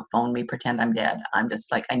anything. Don't phone me. Pretend I'm dead. I'm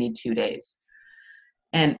just like, I need 2 days.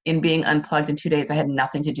 And in being unplugged in 2 days, I had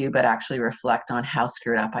nothing to do but actually reflect on how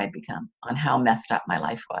screwed up I had become, on how messed up my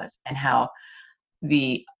life was, and how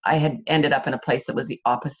I had ended up in a place that was the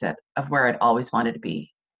opposite of where I'd always wanted to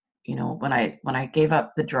be. When I gave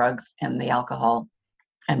up the drugs and the alcohol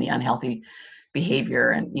and the unhealthy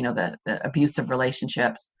behavior and, the abusive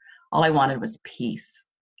relationships, all I wanted was peace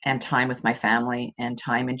and time with my family and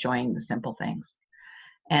time enjoying the simple things.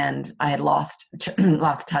 And I had lost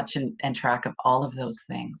touch and track of all of those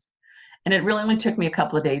things. And it really only took me a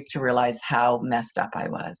couple of days to realize how messed up I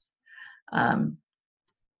was.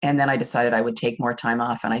 And then I decided I would take more time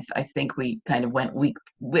off. And I think we kind of went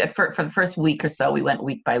for the first week or so, we went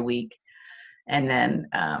week by week. And then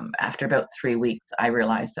after about 3 weeks, I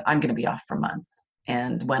realized that I'm going to be off for months,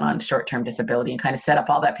 and went on short-term disability and kind of set up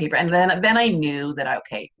all that paper. And then I knew that,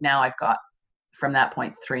 now I've got, from that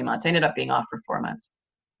point, 3 months. I ended up being off for 4 months.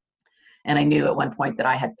 And I knew at one point that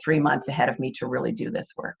I had 3 months ahead of me to really do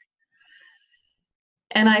this work.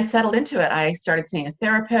 And I settled into it. I started seeing a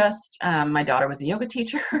therapist. My daughter was a yoga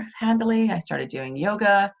teacher, handily. I started doing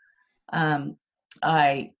yoga.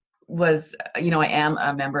 I was, I am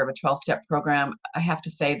a member of a 12-step program. I have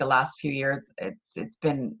to say the last few years,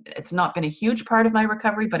 it's not been a huge part of my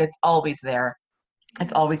recovery, but it's always there.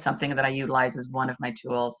 It's always something that I utilize as one of my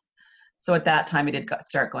tools. So at that time, I did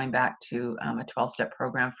start going back to a 12-step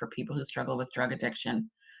program for people who struggle with drug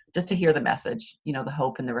addiction, just to hear the message, the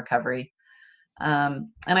hope and the recovery. And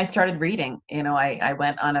I started reading. I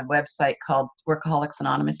went on a website called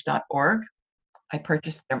workaholicsanonymous.org. I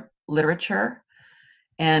purchased their literature.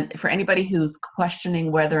 And for anybody who's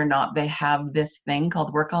questioning whether or not they have this thing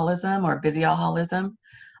called workaholism or busyholism,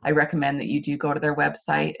 I recommend that you do go to their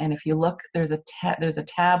website. And if you look, there's a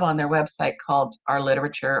tab on their website called Our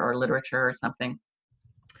Literature or something.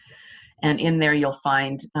 And in there, you'll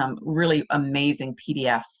find really amazing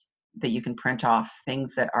PDFs that you can print off,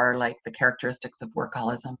 things that are like the characteristics of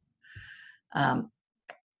workaholism. And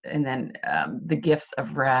then The Gifts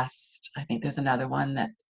of Rest. I think there's another one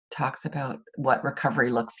that talks about what recovery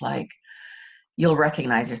looks like. You'll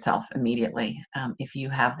recognize yourself immediately if you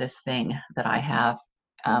have this thing that I have.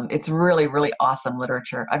 It's really, really awesome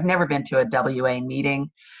literature. I've never been to a WA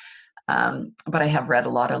meeting, but I have read a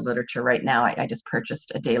lot of literature. Right now, I just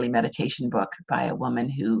purchased a daily meditation book by a woman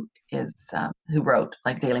who wrote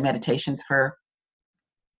like daily meditations for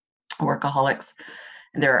workaholics.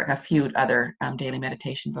 And there are a few other daily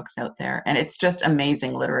meditation books out there. And it's just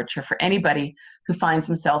amazing literature for anybody who finds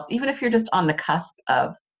themselves, even if you're just on the cusp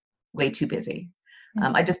of way too busy.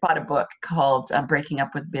 I just bought a book called Breaking Up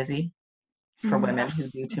with Busy for women who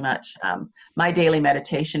do too much. My daily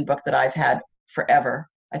meditation book that I've had forever,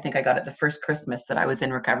 I think I got it the first Christmas that I was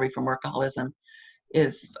in recovery from workaholism,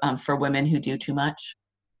 is for women who do too much.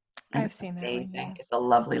 And I've seen that amazing. one, yes. It's a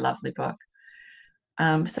lovely, lovely book.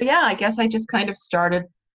 So yeah, I guess I just kind of started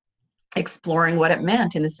exploring what it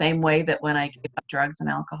meant in the same way that when I gave up drugs and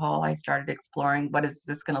alcohol, I started exploring what is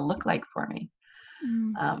this going to look like for me.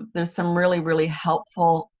 Mm. There's some really, really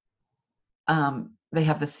helpful, they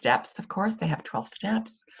have the steps, of course, they have 12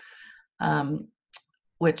 steps,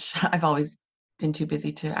 which I've always been too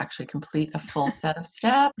busy to actually complete a full set of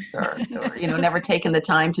steps or never taken the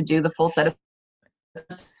time to do the full set of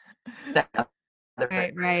steps.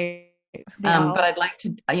 Right. But I'd like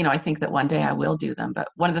to, I think that one day I will do them. But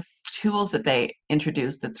one of the tools that they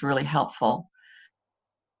introduced that's really helpful,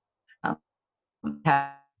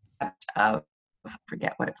 I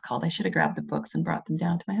forget what it's called. I should have grabbed the books and brought them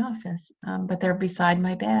down to my office, but they're beside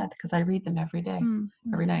my bed because I read them every day,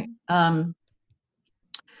 every night.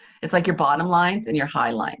 It's like your bottom lines and your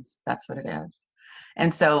high lines. That's what it is.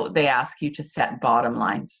 And so they ask you to set bottom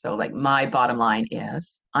lines. So like my bottom line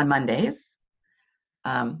is on Mondays,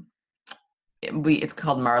 it's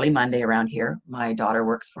called Marley Monday around here. My daughter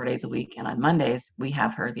works 4 days a week, and on Mondays we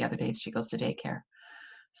have her. The other days she goes to daycare.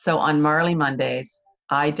 So on Marley Mondays,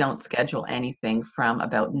 I don't schedule anything from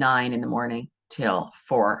about 9 in the morning till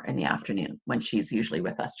 4 in the afternoon, when she's usually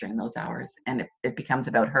with us during those hours. And it becomes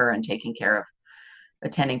about her and taking care of,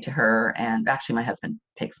 attending to her. And actually my husband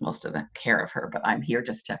takes most of the care of her, but I'm here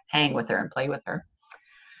just to hang with her and play with her.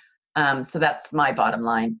 So that's my bottom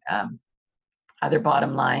line. Other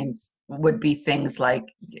bottom lines would be things like,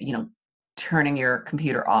 turning your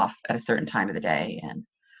computer off at a certain time of the day and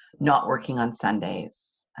not working on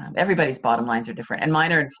Sundays. Everybody's bottom lines are different, and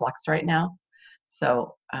mine are in flux right now.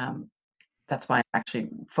 So that's why I'm actually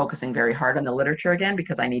focusing very hard on the literature again,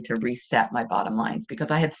 because I need to reset my bottom lines, because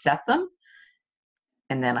I had set them.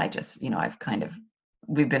 And then I just,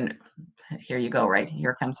 we've been, here you go, right?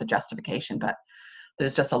 Here comes the justification. But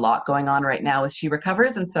there's just a lot going on right now as she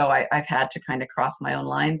recovers. And so I've had to kind of cross my own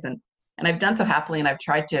lines, and I've done so happily. And I've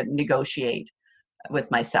tried to negotiate with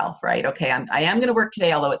myself, right? Okay, I am going to work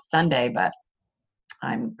today, although it's Sunday, but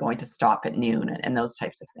I'm going to stop at noon and those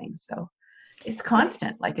types of things. So it's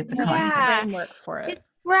constant, like it's a constant framework for it.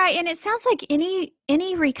 Right. And it sounds like any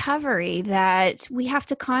recovery that we have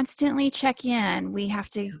to constantly check in. We have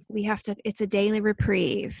to, it's a daily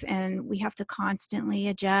reprieve, and we have to constantly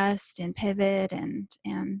adjust and pivot and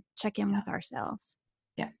check in with ourselves.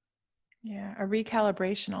 Yeah. A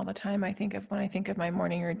recalibration all the time. I think of when I think of my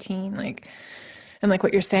morning routine, and like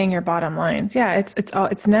what you're saying, your bottom lines. Yeah.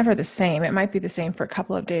 It's never the same. It might be the same for a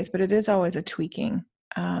couple of days, but it is always a tweaking.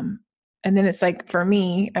 And then it's like, for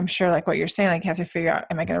me, I'm sure like what you're saying, like you have to figure out,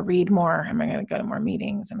 am I going to read more? Am I going to go to more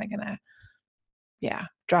meetings? Am I going to,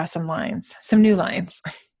 draw some lines, some new lines?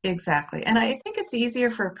 Exactly. And I think it's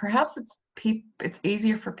easier for, it's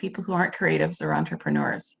easier for people who aren't creatives or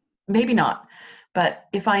entrepreneurs. Maybe not. But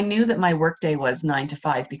if I knew that my workday was 9 to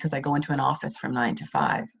 5, because I go into an office from 9 to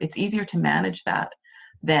 5, it's easier to manage that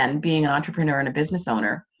than being an entrepreneur and a business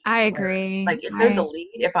owner. I agree. Like if there's a lead,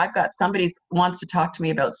 if I've got somebody wants to talk to me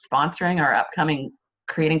about sponsoring our upcoming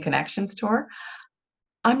Creating Connections tour,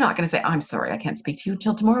 I'm not going to say, I'm sorry, I can't speak to you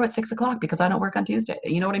till tomorrow at 6 o'clock because I don't work on Tuesday.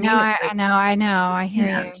 You know what I mean? No, I know. I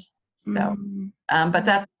hear you. So, but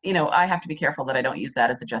that's, I have to be careful that I don't use that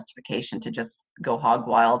as a justification to just go hog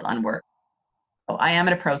wild on work. So I am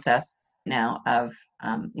in a process now of,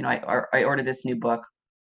 I ordered this new book.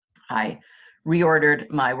 I reordered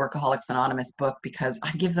my Workaholics Anonymous book because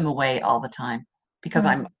I give them away all the time, because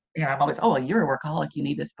I'm always, oh, well, you're a workaholic, you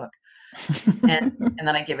need this book. and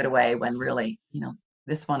then I give it away when really,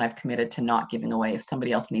 this one I've committed to not giving away. If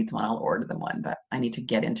somebody else needs one, I'll order them one, but I need to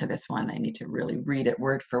get into this one. I need to really read it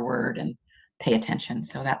word for word and pay attention.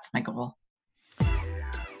 So that's my goal.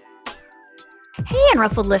 Hey,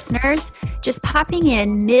 Unruffled listeners, just popping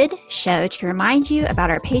in mid-show to remind you about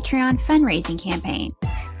our Patreon fundraising campaign.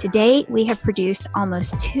 To date, we have produced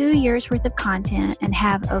almost 2 years worth of content and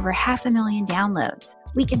have over 500,000 downloads.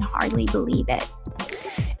 We can hardly believe it.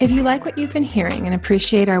 If you like what you've been hearing and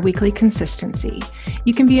appreciate our weekly consistency,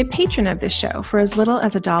 you can be a patron of this show for as little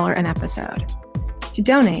as $1 an episode. To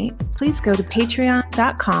donate, please go to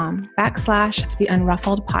patreon.com/The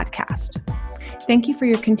Unruffled Podcast. Thank you for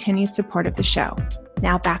your continued support of the show.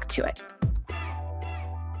 Now back to it.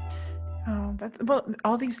 Oh,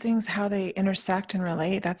 all these things, how they intersect and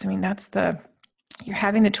relate. You're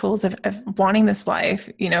having the tools of wanting this life,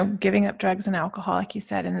 giving up drugs and alcohol, like you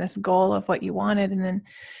said, and this goal of what you wanted. And then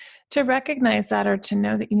to recognize that, or to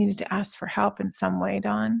know that you needed to ask for help in some way,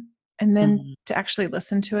 Dawn, and then to actually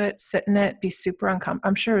listen to it, sit in it, be super uncomfortable.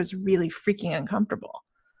 I'm sure it was really freaking uncomfortable.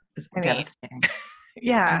 It's devastating.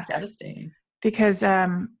 Yeah. It's devastating. Because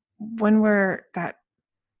when we're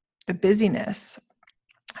the busyness,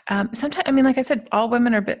 Sometimes, I mean, like I said, all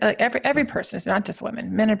women are, like every person is not just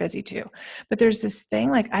women, men are busy too, but there's this thing,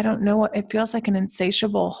 like, I don't know what, it feels like an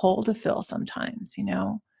insatiable hole to fill sometimes,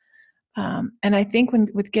 and I think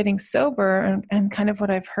with getting sober and kind of what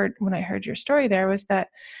I've heard when I heard your story there was that,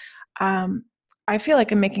 I feel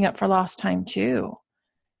like I'm making up for lost time too.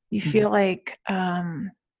 You feel like, oh,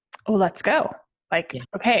 let's go. Like, Yeah.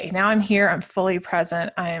 okay, now I'm here. I'm fully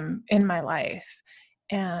present. I'm in my life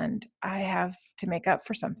and I have to make up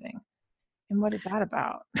for something. And what is that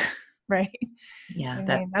about? Right. Yeah. I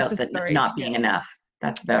That's mean, that's about a the story not too. being enough.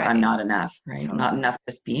 That's about, I'm Right. not enough, right? Totally. Not enough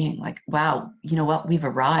just being like, wow, you know what? We've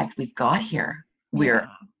arrived. We've got here. Yeah.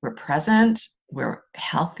 We're present. We're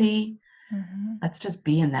healthy. Mm-hmm. Let's just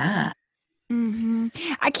be in that. Mm-hmm.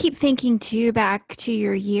 I keep thinking too back to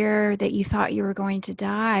your year that you thought you were going to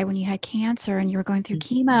die when you had cancer and you were going through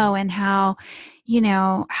chemo, and how,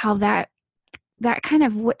 how that kind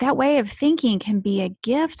of that way of thinking can be a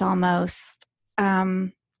gift almost.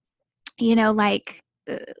 Like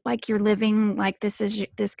you're living like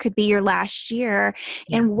this could be your last year.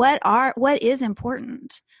 Yeah. And what is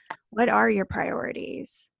important? What are your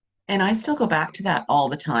priorities? And I still go back to that all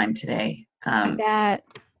the time today. I bet.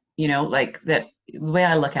 Like that, the way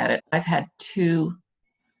I look at it, I've had 2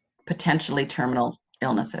 potentially terminal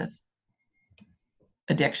illnesses,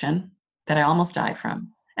 addiction that I almost died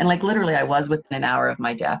from. And like literally I was within an hour of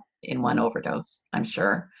my death in one overdose, I'm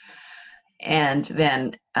sure. And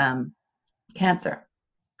then cancer,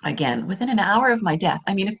 again, within an hour of my death.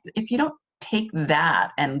 I mean, if you don't take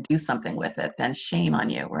that and do something with it, then shame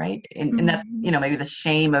on you, right? And that's, maybe the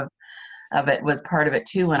shame of it was part of it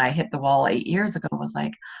too. When I hit the wall 8 years ago, was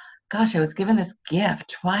like, gosh, I was given this gift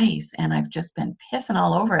twice and I've just been pissing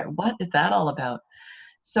all over it. What is that all about?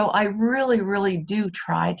 So I really, really do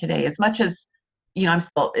try today, as much as,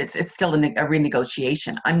 it's still a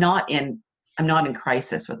renegotiation. I'm not in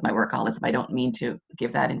crisis with my workaholism. I don't mean to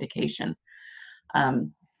give that indication.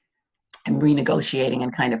 I'm renegotiating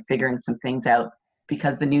and kind of figuring some things out,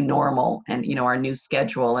 because the new normal and, our new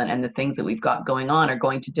schedule and the things that we've got going on are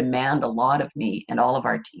going to demand a lot of me and all of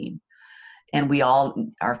our team. And we all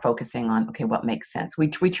are focusing on, okay, what makes sense. We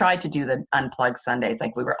tried to do the unplug Sundays,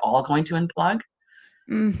 like we were all going to unplug.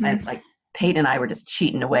 And like Peyton and I were just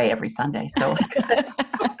cheating away every Sunday. So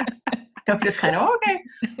just kind of, okay.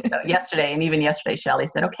 So even yesterday, Shelley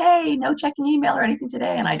said, okay, no checking email or anything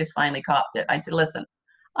today. And I just finally copped it. I said, listen,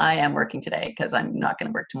 I am working today because I'm not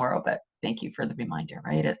going to work tomorrow, but thank you for the reminder,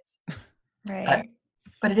 right? It's right.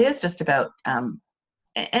 But it is just about,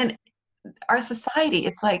 and our society,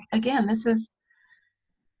 it's like, again,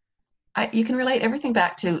 you can relate everything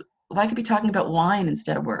back to, I could be talking about wine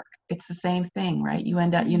instead of work. It's the same thing, right? You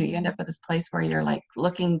end up at this place where you're like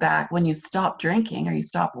looking back when you stop drinking or you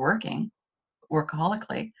stop working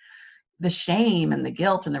workaholically, the shame and the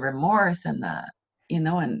guilt and the remorse and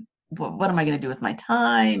and what am I going to do with my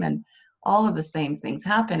time? And all of the same things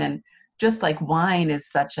happen. And just like wine is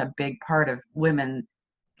such a big part of women,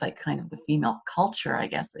 like kind of the female culture, I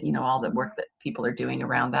guess, all the work that people are doing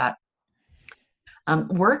around that.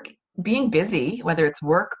 Being busy, whether it's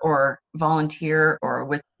work or volunteer or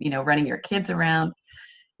with, running your kids around,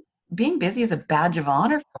 being busy is a badge of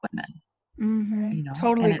honor for women.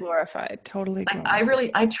 Totally glorified. Totally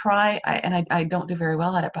glorified. I try, and I don't do very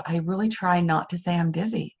well at it, but I really try not to say I'm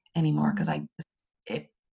busy anymore, because it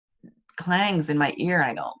clangs in my ear.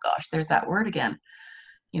 I go, oh gosh, there's that word again.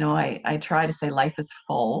 I try to say life is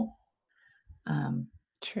full.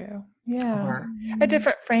 True. Yeah. A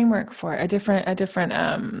different framework for it, a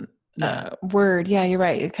different word. Yeah, you're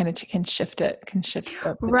right. It kind of can shift it.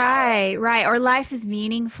 Right. Or life is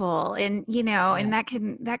meaningful, and and that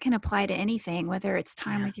can apply to anything, whether it's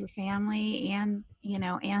time with your family and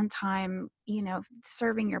and time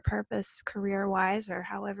serving your purpose career wise, or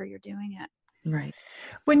however you're doing it. Right.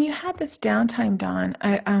 When you had this downtime, Dawn,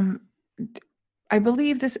 I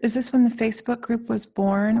believe this when the Facebook group was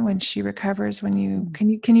born, when She Recovers. When you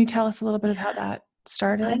can you tell us a little bit of how that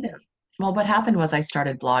started? Kind of. Well, what happened was I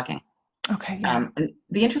started blogging. Okay. Yeah. And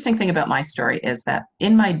the interesting thing about my story is that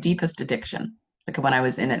in my deepest addiction, like when I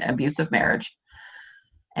was in an abusive marriage,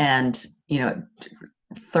 and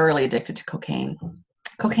thoroughly addicted to cocaine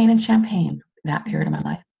and champagne, that period of my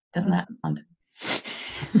life, doesn't that sound?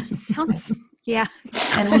 Sounds. Yeah.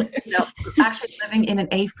 And actually living in an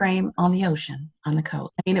A-frame on the ocean, on the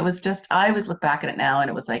coast. I mean, it was just, I always look back at it now and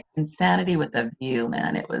it was like insanity with a view,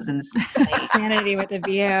 man. It was insane. Insanity with a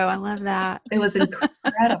view. I love that. It was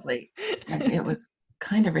incredibly, it was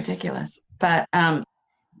kind of ridiculous. But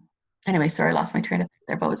anyway, sorry, I lost my train of thought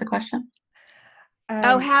there. What was the question?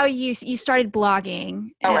 How you started blogging.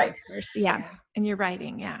 Oh, right. First. Yeah. Yeah. And you're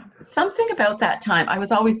writing, yeah. Something about that time, I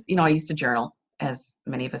was always, I used to journal, as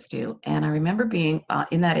many of us do. And I remember being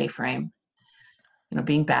in that A-frame,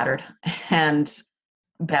 being battered and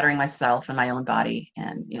battering myself and my own body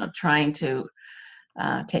and, trying to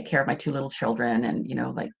take care of my two little children. And,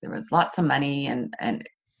 like there was lots of money and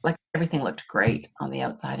like everything looked great on the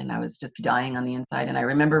outside and I was just dying on the inside. And I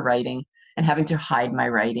remember writing and having to hide my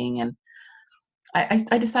writing. And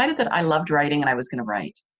I decided that I loved writing and I was going to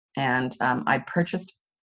write. And I purchased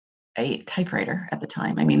a typewriter at the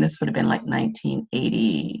time. I mean, this would have been like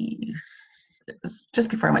 1980. It was just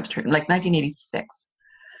before I went to treatment, like 1986.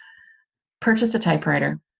 Purchased a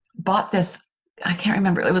typewriter, bought this, I can't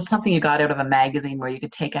remember, it was something you got out of a magazine where you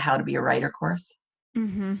could take a how to be a writer course.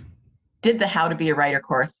 Mm-hmm. Did the how to be a writer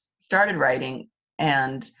course, started writing,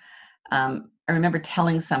 and I remember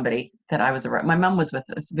telling somebody that I was a writer. My mom was with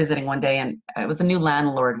us visiting one day, and it was a new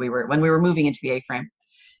landlord when we were moving into the A-frame.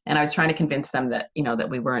 And I was trying to convince them that, that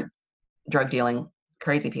we weren't drug dealing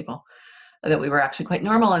crazy people, that we were actually quite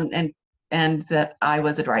normal and that I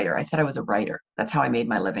was a writer. I said I was a writer. That's how I made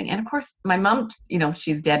my living. And of course, my mom,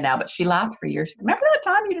 she's dead now, but she laughed for years. She said, remember that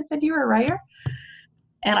time you just said you were a writer?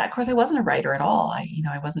 And of course, I wasn't a writer at all.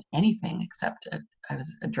 I wasn't anything except I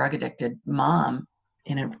was a drug addicted mom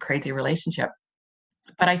in a crazy relationship.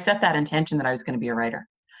 But I set that intention that I was going to be a writer.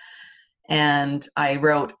 And I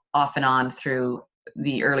wrote off and on through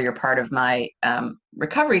the earlier part of my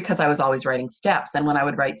recovery because I was always writing steps. And when I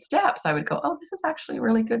would write steps, I would go, oh, this is actually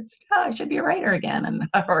really good stuff. I should be a writer again,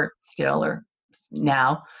 or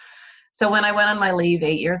now. So when I went on my leave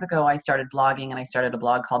 8 years ago, I started blogging and I started a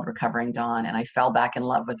blog called Recovering Dawn. And I fell back in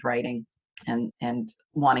love with writing and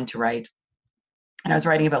wanting to write. And I was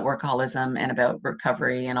writing about workaholism and about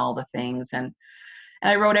recovery and all the things. And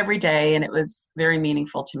I wrote every day and it was very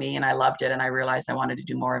meaningful to me and I loved it and I realized I wanted to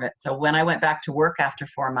do more of it. So when I went back to work after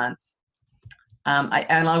 4 months, I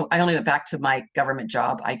only went back to my government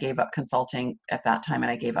job. I gave up consulting at that time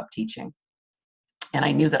and I gave up teaching. And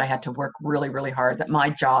I knew that I had to work really, really hard, that my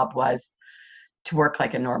job was to work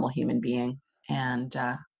like a normal human being. And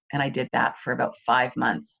I did that for about 5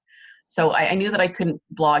 months. So I knew that I couldn't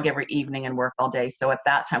blog every evening and work all day. So at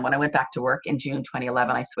that time, when I went back to work in June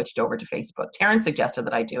 2011, I switched over to Facebook. Taryn suggested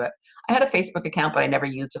that I do it. I had a Facebook account, but I never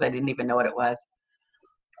used it. I didn't even know what it was.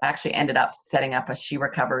 I actually ended up setting up a She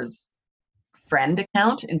Recovers friend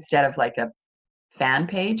account instead of like a fan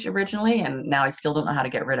page originally. And now I still don't know how to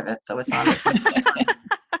get rid of it. So it's on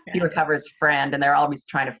She Recovers friend, and they're always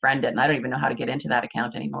trying to friend it. And I don't even know how to get into that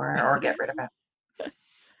account anymore or get rid of it.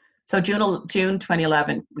 So June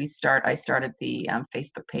 2011, I started the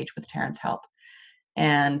Facebook page with Taryn's help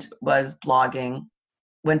and was blogging,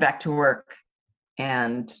 went back to work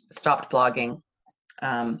and stopped blogging.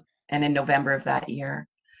 And in November of that year,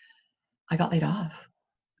 I got laid off.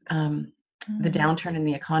 The downturn in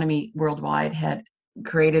the economy worldwide had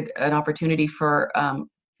created an opportunity for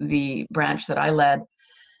the branch that I led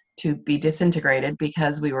to be disintegrated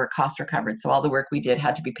because we were cost recovered. So all the work we did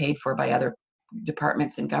had to be paid for by other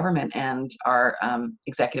departments in government, and our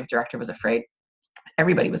executive director was afraid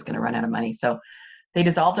everybody was going to run out of money. So they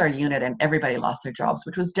dissolved our unit and everybody lost their jobs,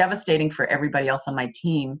 which was devastating for everybody else on my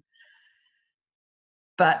team.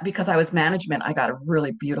 But because I was management, I got a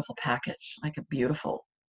really beautiful package, like a beautiful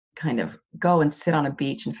kind of go and sit on a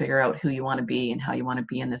beach and figure out who you want to be and how you want to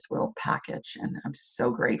be in this world package. And I'm so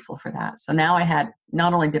grateful for that. So now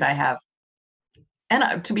not only did I have,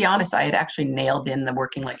 and to be honest, I had actually nailed in the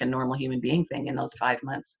working like a normal human being thing in those 5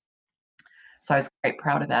 months. So I was quite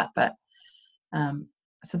proud of that. But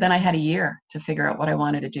so then I had a year to figure out what I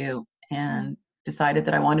wanted to do and decided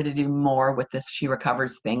that I wanted to do more with this She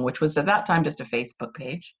Recovers thing, which was at that time just a Facebook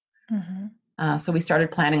page. Mm-hmm. So we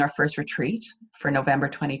started planning our first retreat for November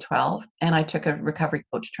 2012. And I took a recovery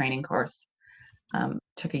coach training course.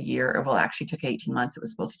 Took a year, or well, actually took 18 months. It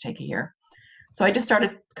was supposed to take a year. So I just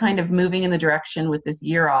started kind of moving in the direction with this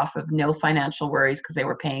year off of no financial worries because they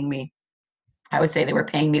were paying me. I would say they were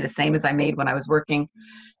paying me the same as I made when I was working.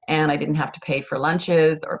 And I didn't have to pay for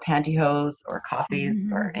lunches or pantyhose or coffees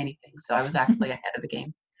or anything. So I was actually ahead of the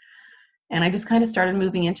game. And I just kind of started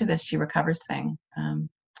moving into this She Recovers thing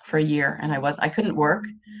for a year. And I couldn't work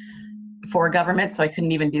for government, so I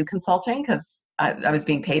couldn't even do consulting because I was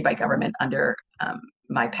being paid by government under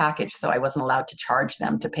my package. So I wasn't allowed to charge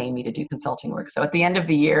them to pay me to do consulting work. So at the end of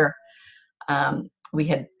the year, we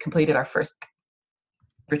had completed our first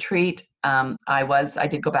retreat. I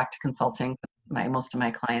did go back to consulting. Most of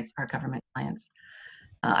my clients are government clients.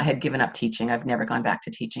 I had given up teaching. I've never gone back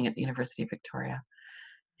to teaching at the University of Victoria.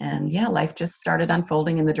 And yeah, life just started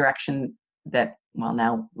unfolding in the direction that, well,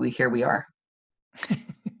 now we are.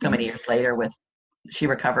 so many years later with She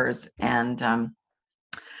Recovers, and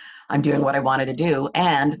I'm doing what I wanted to do.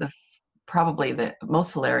 And probably the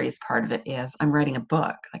most hilarious part of it is I'm writing a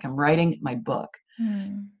book. Like, I'm writing my book.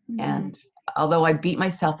 And although I beat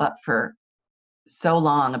myself up for so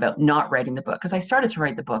long about not writing the book, because I started to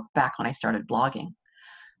write the book back when I started blogging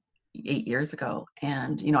 8 years ago.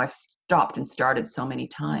 And, I've stopped and started so many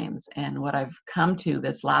times. And what I've come to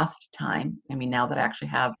this last time, I mean, now that I actually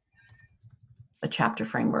have a chapter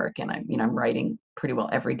framework and I'm writing pretty well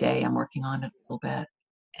every day, I'm working on it a little bit.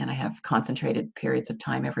 And I have concentrated periods of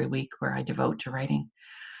time every week where I devote to writing.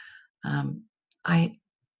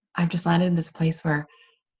 I've just landed in this place where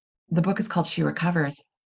the book is called She Recovers,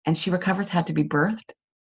 and She Recovers had to be birthed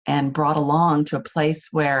and brought along to a place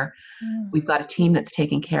where we've got a team that's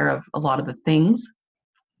taking care of a lot of the things.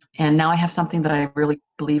 And now I have something that I really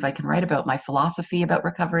believe I can write about, my philosophy about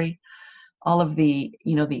recovery, all of the,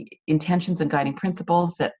 the intentions and guiding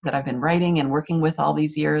principles that I've been writing and working with all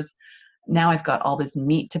these years. Now I've got all this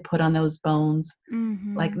meat to put on those bones.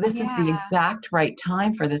 Like, this is the exact right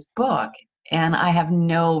time for this book. And I have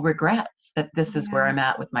no regrets that this is where I'm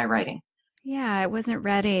at with my writing. Yeah, it wasn't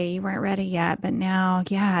ready. You weren't ready yet. But now,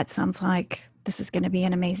 it sounds like this is going to be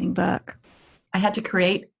an amazing book. I had to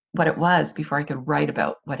create what it was before I could write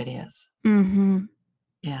about what it is.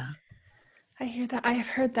 Yeah. I hear that. I have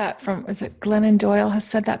heard that from, is it Glennon Doyle has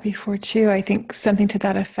said that before too. I think something to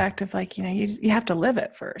that effect of like, you have to live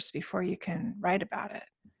it first before you can write about it.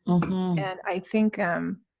 And I think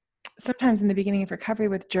sometimes in the beginning of recovery,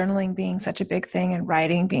 with journaling being such a big thing and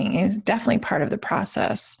writing being is definitely part of the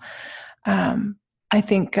process. I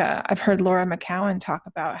think I've heard Laura McCowan talk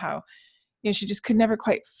about how she just could never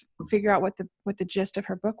quite figure out what the gist of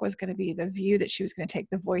her book was going to be, the view that she was going to take,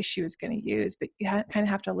 the voice she was going to use. But you kind of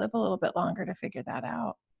have to live a little bit longer to figure that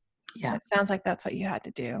out. Yeah, it sounds like that's what you had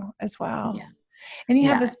to do as well. Yeah. And you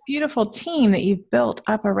have this beautiful team that you've built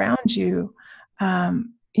up around you.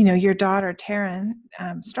 Your daughter Taryn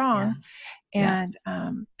Strong, and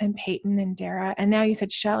Peyton and Dara, and now you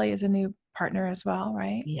said Shelley is a new partner as well,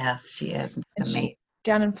 right? Yes, she is. And she's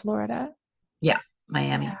down in Florida. Yeah,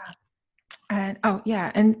 Miami. Yeah. And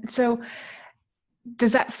and so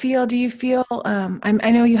do you feel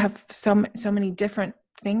I know you have so many different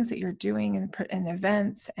things that you're doing and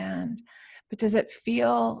events, but does it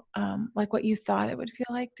feel like what you thought it would feel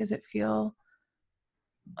like? Does it feel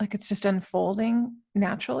like it's just unfolding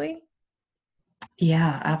naturally?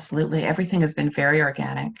 Yeah, absolutely. Everything has been very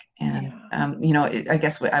organic. And, I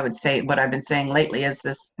guess what I would say, what I've been saying lately is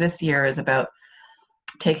this year is about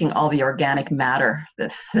taking all the organic matter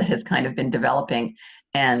that has kind of been developing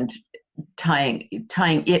and tying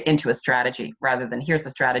it into a strategy rather than here's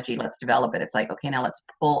the strategy, let's develop it. It's like, okay, now let's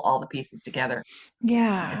pull all the pieces together.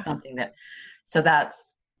 Yeah. Something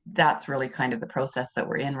that's really kind of the process that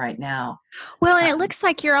we're in right now. Well, and it looks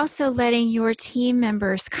like you're also letting your team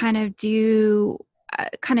members kind of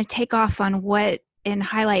take off on what and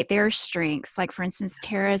highlight their strengths. Like, for instance,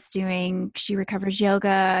 Tara's doing She Recovers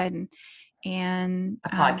Yoga and a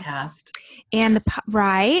podcast. And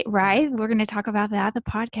right. We're going to talk about that, the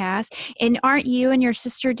podcast. And aren't you and your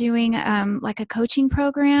sister doing like a coaching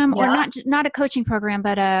program, or not a coaching program,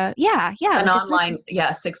 but an like online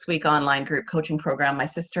 6-week online group coaching program. My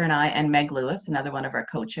sister and I, and Meg Lewis, another one of our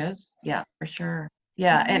coaches. Yeah, for sure.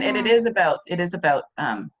 Yeah, and it is about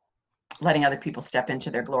letting other people step into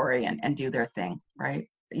their glory and do their thing, right?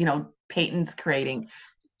 Peyton's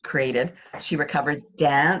created She Recovers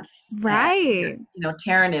dance, right? And,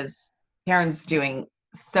 Taryn's doing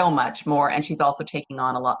so much more, and she's also taking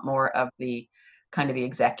on a lot more of the kind of the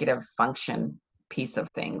executive function piece of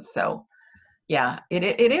things. So yeah, it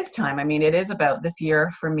is time. I mean, it is about this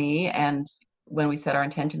year for me, and when we set our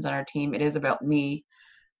intentions on our team, it is about me,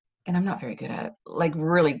 and I'm not very good at it, like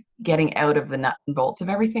really getting out of the nuts and bolts of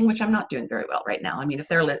everything, which I'm not doing very well right now. I mean, if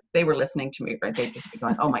they were listening to me, right, they'd just be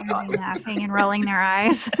going, oh my God. Laughing and rolling their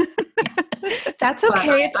eyes. That's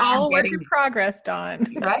okay. It's all a work in progress, Dawn.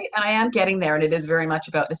 Right. And I am getting there. And it is very much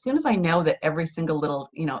about, as soon as I know that every single little,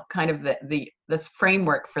 kind of this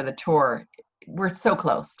framework for the tour, we're so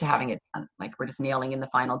close to having it done. Like, we're just nailing in the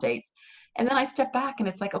final dates. And then I step back and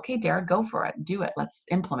it's like, okay, Dara, go for it. Do it. Let's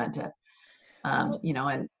implement it.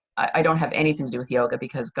 And I don't have anything to do with yoga,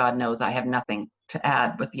 because God knows I have nothing to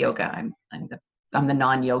add with yoga. I'm the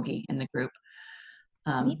non-yogi in the group.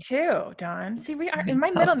 Me too, Dawn. See, we are, and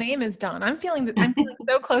my middle name is Dawn. I'm feeling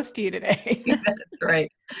so close to you today. That's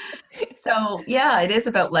right. So yeah, it is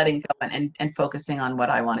about letting go and focusing on what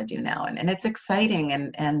I want to do now. And it's exciting.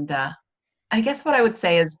 And I guess what I would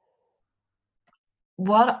say is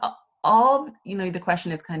what all, the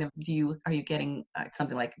question is kind of, are you getting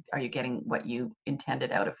something like, are you getting what you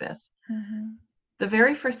intended out of this? Mm-hmm. The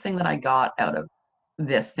very first thing that I got out of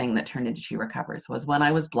this thing that turned into She Recovers was when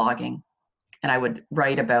I was blogging, and I would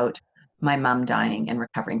write about my mom dying and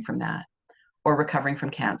recovering from that, or recovering from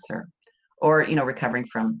cancer, or, recovering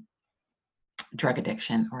from drug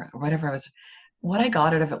addiction, or whatever. What I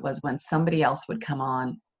got out of it was when somebody else would come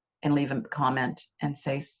on and leave a comment and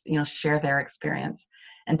say, share their experience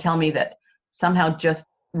and tell me that somehow just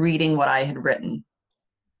reading what I had written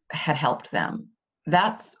had helped them.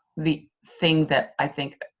 That's the thing that I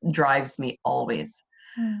think drives me always.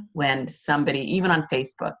 When somebody, even on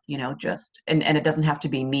Facebook, and it doesn't have to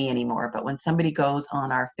be me anymore, but when somebody goes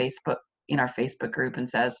on our Facebook group and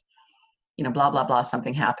says, blah, blah, blah,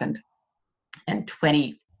 something happened, and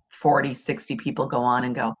 20, 40, 60 people go on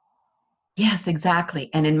and go, yes, exactly.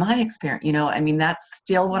 And in my experience, that's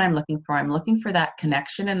still what I'm looking for. I'm looking for that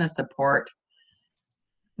connection and the support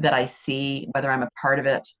that I see, whether I'm a part of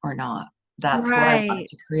it or not. That's what I wanted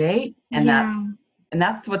to create. And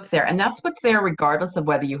that's what's there. And that's what's there regardless of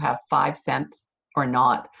whether you have 5 cents or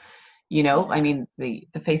not. The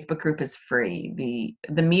Facebook group is free.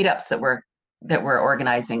 The meetups that we're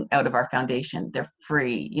organizing out of our foundation, they're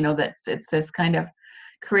free. It's this kind of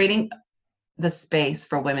creating the space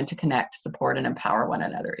for women to connect, support, and empower one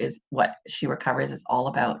another is what She Recovers is all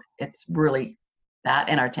about. It's really that,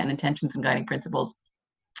 and our 10 intentions and guiding principles,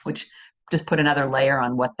 which just put another layer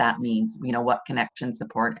on what that means, what connection,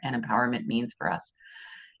 support, and empowerment means for us.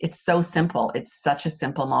 It's so simple. It's such a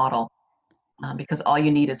simple model, because all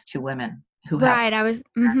you need is 2 women who have. I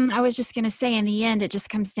was just going to say, in the end, it just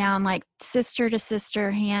comes down like sister to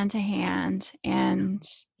sister, hand to hand. And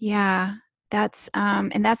that's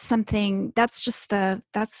something, that's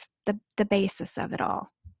the basis of it all.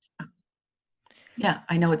 Yeah,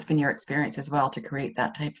 I know it's been your experience as well to create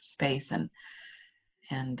that type of space, and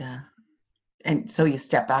so you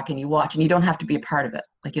step back and you watch, and you don't have to be a part of it.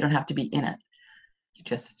 Like, you don't have to be in it.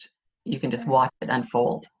 You can just watch it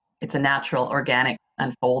unfold. It's a natural, organic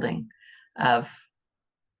unfolding of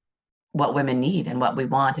what women need and what we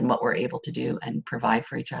want and what we're able to do and provide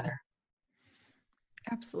for each other.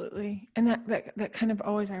 Absolutely. And that kind of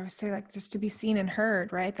always, I always say, like, just to be seen and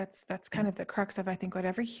heard, right? That's kind of the crux of, I think, what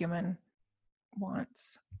every human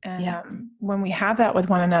wants. And when we have that with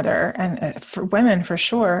one another, and for women, for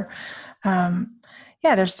sure,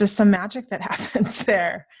 there's just some magic that happens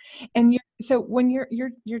there. And so when you're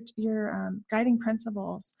guiding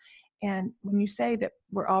principles, and when you say that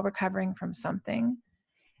we're all recovering from something,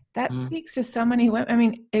 that speaks to so many women. I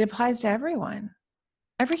mean, it applies to everyone,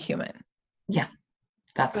 every human. Yeah,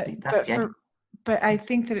 but I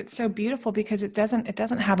think that it's so beautiful because it doesn't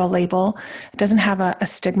have a label, it doesn't have a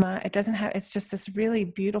stigma, it's just this really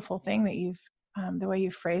beautiful thing that you've the way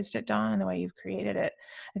you've phrased it, Dawn, and the way you've created it.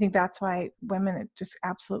 I think that's why women, it just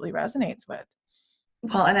absolutely resonates with.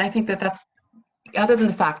 Well, and I think that's, other than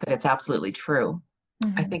the fact that it's absolutely true,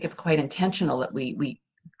 I think it's quite intentional that we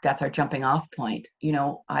that's our jumping off point.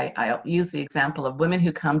 I use the example of women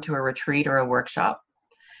who come to a retreat or a workshop.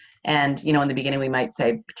 And, in the beginning, we might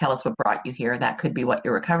say, tell us what brought you here. That could be what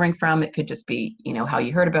you're recovering from. It could just be, how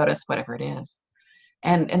you heard about us, whatever it is.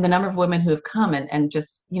 And the number of women who have come and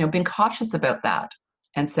just, been cautious about that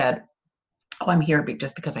and said, oh, I'm here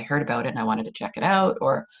just because I heard about it and I wanted to check it out.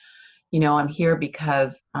 Or, I'm here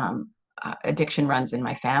because addiction runs in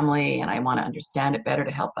my family and I want to understand it better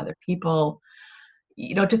to help other people.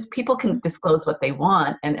 Just people can disclose what they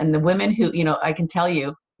want. And the women who, I can tell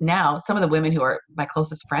you, now, some of the women who are my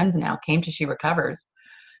closest friends now came to She Recovers,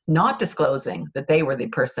 not disclosing that they were the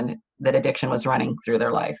person that addiction was running through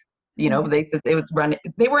their life. They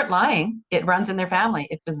weren't lying. It runs in their family.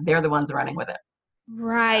 It's just they're the ones running with it.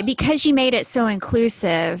 Right, because you made it so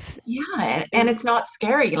inclusive. Yeah, and it's not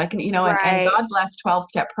scary. Like, and God bless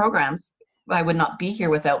 12-step programs. I would not be here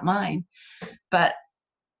without mine. But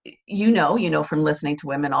from listening to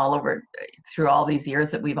women all over through all these years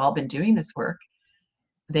that we've all been doing this work,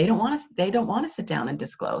 they don't want to sit down and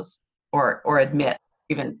disclose or admit,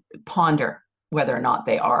 even ponder whether or not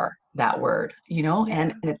they are that word,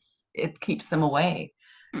 and it keeps them away.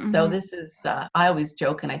 Mm-hmm. So this is, I always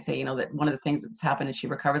joke and I say, that one of the things that's happened as She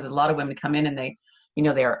Recovers is a lot of women come in and they,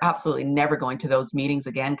 they are absolutely never going to those meetings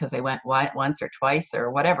again because they went once or twice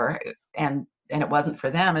or whatever, and it wasn't for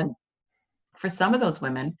them. And for some of those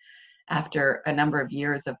women, after a number of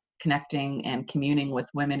years of connecting and communing with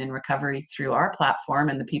women in recovery through our platform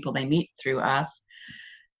and the people they meet through us,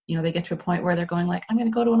 they get to a point where they're going like, I'm going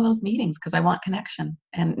to go to one of those meetings because I want connection.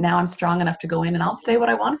 And now I'm strong enough to go in and I'll say what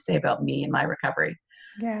I want to say about me and my recovery.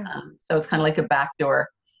 Yeah. So it's kind of like a backdoor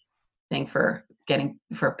thing for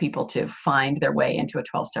for people to find their way into a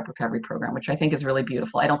 12-step recovery program, which I think is really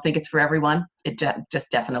beautiful. I don't think it's for everyone. It just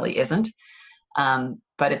definitely isn't.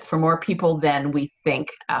 But it's for more people than we think.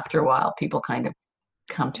 After a while, people kind of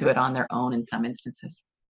come to it on their own in some instances.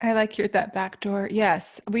 I like that back door.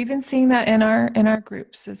 Yes, we've been seeing that in our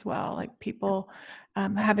groups as well. Like people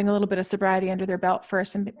having a little bit of sobriety under their belt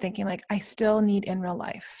first and thinking like, I still need in real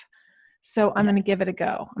life. So I'm going to give it a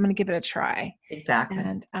go. I'm going to give it a try. Exactly.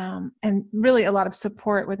 And really a lot of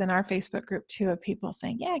support within our Facebook group too, of people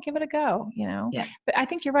saying, yeah, give it a go, Yeah. But I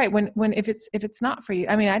think you're right. If it's not for you,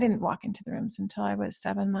 I mean, I didn't walk into the rooms until I was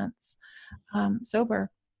 7 months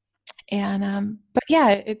sober. And, but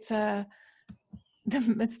yeah, it's the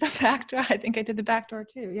back door. I think I did the back door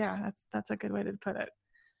too. Yeah, that's a good way to put it.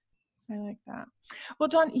 I like that. Well,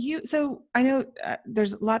 Dawn, so I know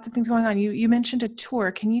there's lots of things going on. You mentioned a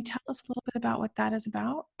tour. Can you tell us a little bit about what that is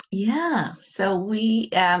about? Yeah. So we,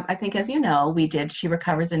 I think, as you know, we did She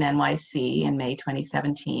Recovers in NYC in May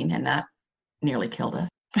 2017, and that nearly killed us.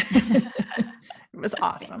 It was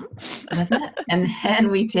awesome. Wasn't it? And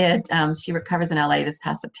then we did She Recovers in LA this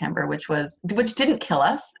past September, which didn't kill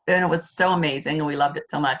us. And it was so amazing, and we loved it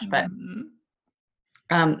so much. But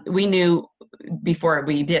we knew before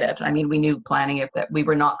we did it, I mean, we knew planning it that we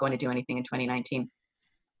were not going to do anything in 2019.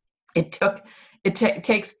 It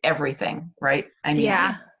takes everything, right? I mean,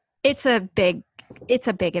 yeah, it's a big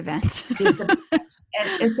event.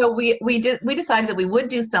 and so we decided that we would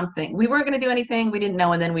do something. We weren't going to do anything. We didn't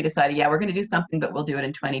know. And then we decided, yeah, we're going to do something, but we'll do it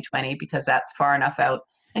in 2020 because that's far enough out.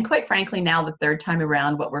 And quite frankly, now the third time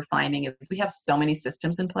around, what we're finding is we have so many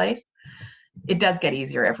systems in place. It does get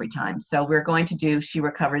easier every time. So we're going to do She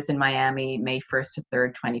Recovers in Miami, May 1st to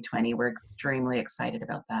 3rd, 2020. We're extremely excited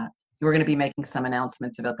about that. We're going to be making some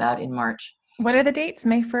announcements about that in March. What are the dates?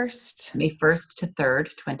 May 1st? May 1st to 3rd,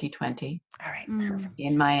 2020. All right, perfect.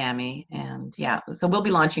 In Miami. And yeah, so we'll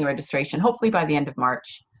be launching registration hopefully by the end of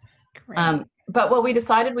March. But what we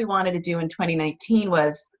decided we wanted to do in 2019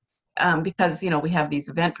 was, because, we have these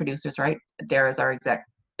event producers, right? Dara's our exec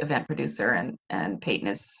event producer, and Peyton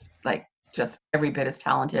is like just every bit as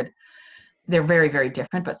talented. They're very, very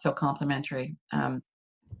different, but so complementary.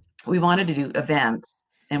 We wanted to do events,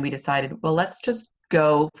 and we decided, well, let's just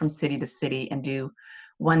go from city to city and do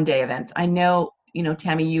one-day events. I know,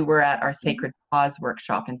 Tammy, you were at our Sacred Pause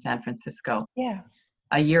workshop in San Francisco. Yeah.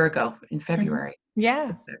 A year ago in February.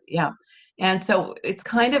 Yeah. Yeah. And so it's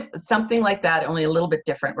kind of something like that, only a little bit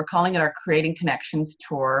different. We're calling it our Creating Connections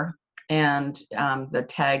Tour, and the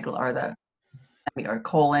tag or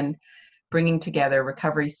colon, bringing together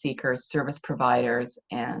recovery seekers, service providers,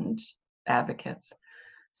 and advocates.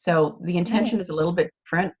 So the intention is a little bit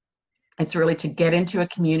different. It's really to get into a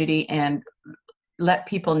community and let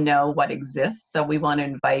people know what exists. So we want to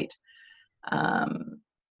invite,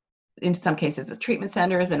 in some cases, it's treatment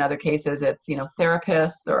centers. In other cases, it's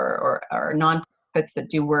therapists or nonprofits that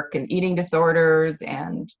do work in eating disorders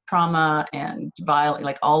and trauma and violence,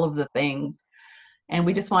 like all of the things. And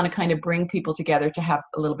we just want to kind of bring people together to have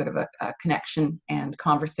a little bit of a connection and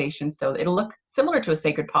conversation. So it'll look similar to a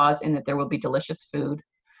Sacred Pause in that there will be delicious food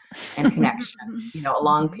and connection, a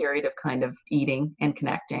long period of kind of eating and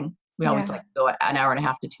connecting. We always like to go an hour and a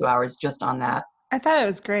half to 2 hours just on that. I thought it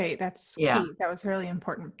was great. That's key. That was a really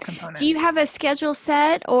important component. Do you have a schedule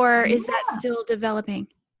set, or is that still developing?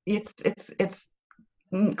 It's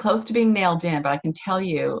close to being nailed in, but I can tell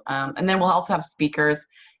you, and then we'll also have speakers.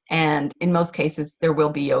 And in most cases, there will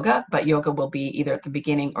be yoga, but yoga will be either at the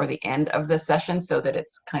beginning or the end of the session so that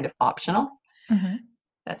it's kind of optional. Mm-hmm.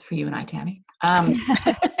 That's for you and I, Tammy.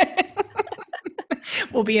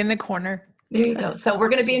 We'll be in the corner. There you go. So we're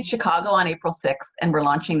going to be in Chicago on April 6th, and we're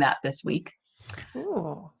launching that this week.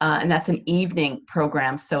 Ooh. And that's an evening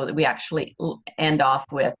program, so that we actually end off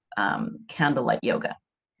with candlelight yoga.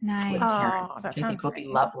 Nice. That I think will be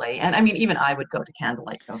lovely. And I mean, even I would go to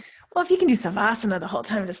candlelight yoga. Well, if you can do savasana the whole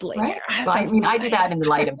time, just lay there. Well, I mean, I do that in the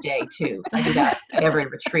light of day too. I do that at every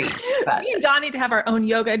retreat. But me and Dawn need to have our own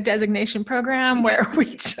yoga designation program where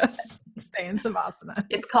we just stay in savasana.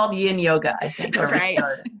 It's called Yin Yoga, I think. Right.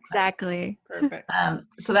 Exactly. Perfect.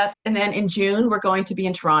 So that's, and then in June, we're going to be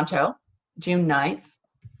in Toronto, June 9th.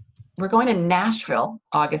 We're going to Nashville,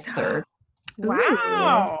 August 3rd.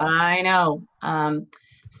 Wow. I know.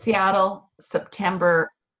 Vancouver,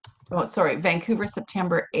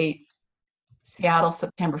 September 8th, Seattle,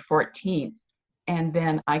 September 14th. And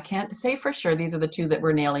then I can't say for sure, these are the two that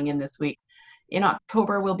we're nailing in this week. In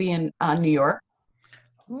October, we'll be in New York.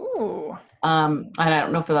 Ooh. And I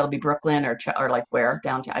don't know if that'll be Brooklyn or like where,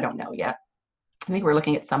 downtown, I don't know yet. I think we're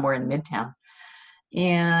looking at somewhere in Midtown.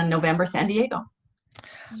 In November, San Diego.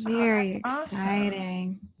 Very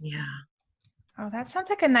exciting. Yeah. Oh, that sounds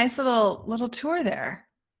like a nice little tour there.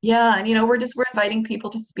 Yeah, and we're inviting people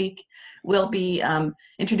to speak. We'll be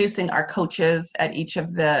introducing our coaches at each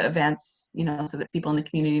of the events, so that people in the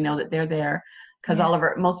community know that they're there. Because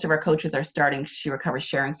most of our coaches are starting She Recovers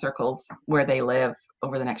sharing circles where they live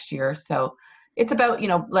over the next year. So it's about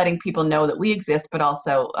letting people know that we exist, but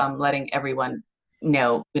also letting everyone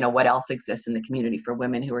know what else exists in the community for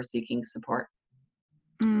women who are seeking support.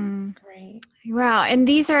 Great. Wow. And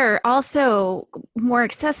these are also more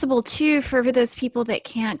accessible too for those people that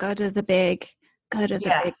can't go to the big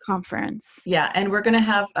conference. Yeah. And we're going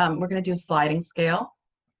to do a sliding scale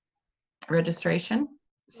registration,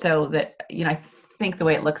 so that, I think the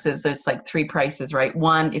way it looks is there's like 3 prices, right?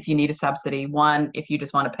 1, if you need a subsidy, 1, if you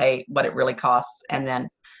just want to pay what it really costs. And then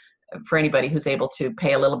for anybody who's able to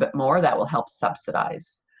pay a little bit more, that will help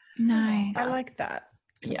subsidize. Nice. I like that.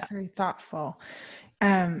 Yeah. It's very thoughtful.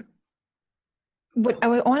 What I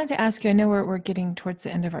wanted to ask you, I know we're getting towards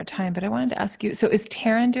the end of our time, but I wanted to ask you, so is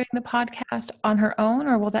Taryn doing the podcast on her own,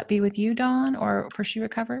 or will that be with you, Dawn, or for She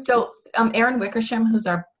Recovers? So Erin Wickersham, who's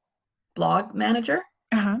our blog manager,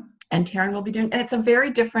 and Taryn will be doing, and it's a very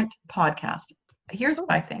different podcast. Here's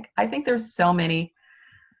what I think. I think there's so many,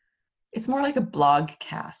 it's more like a blog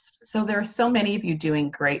cast. So there are so many of you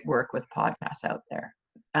doing great work with podcasts out there.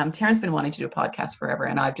 Taryn's been wanting to do a podcast forever,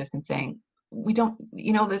 and I've just been saying, we don't,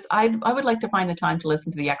 this, I would like to find the time to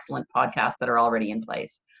listen to the excellent podcasts that are already in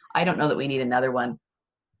place. I don't know that we need another one.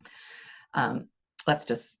 Let's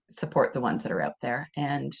just support the ones that are out there.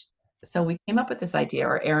 And so we came up with this idea,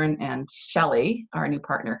 or Erin and Shelley, our new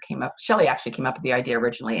partner, Shelley actually came up with the idea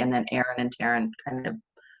originally, and then Erin and Taryn kind of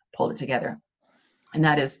pulled it together. And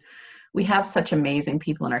that is, we have such amazing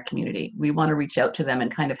people in our community. We want to reach out to them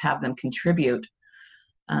and kind of have them contribute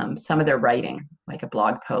some of their writing, like a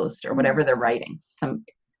blog post or whatever they're writing, some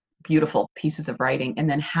beautiful pieces of writing, and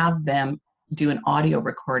then have them do an audio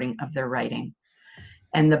recording of their writing.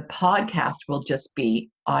 And the podcast will just be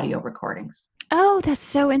audio recordings. Oh, that's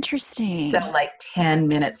so interesting. So like 10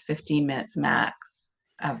 minutes, 15 minutes max.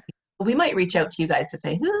 We might reach out to you guys to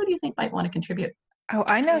say, who do you think might want to contribute? Oh,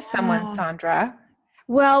 I know someone, Sandra.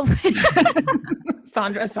 Well,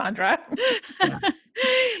 Sandra. Yeah.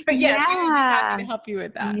 But yes, we would be happy to help you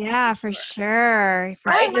with that. Yeah, for sure.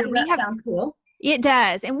 Right? Does that sound cool? It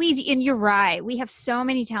does. And you're right. We have so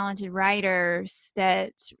many talented writers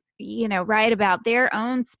that, write about their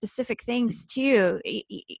own specific things too.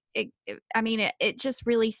 It just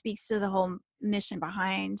really speaks to the whole mission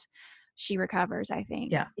behind She Recovers, I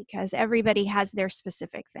think. Yeah. Because everybody has their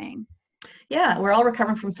specific thing. Yeah, we're all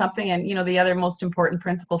recovering from something. And, the other most important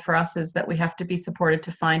principle for us is that we have to be supported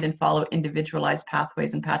to find and follow individualized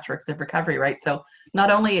pathways and patchworks of recovery, right? So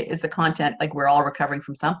not only is the content like we're all recovering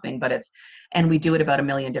from something, but and we do it about 1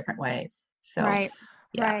 million different ways. So, right.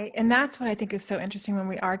 Yeah. Right. And that's what I think is so interesting when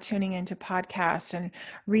we are tuning into podcasts and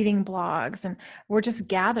reading blogs, and we're just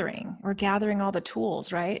gathering all the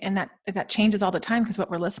tools, right? And that changes all the time, because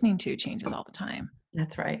what we're listening to changes all the time.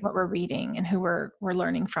 That's right. What we're reading and who we're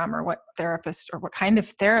learning from, or what therapist or what kind of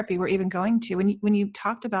therapy we're even going to. When you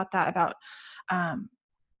talked about that, about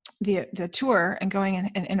the tour and going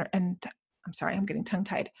and I'm sorry, I'm getting tongue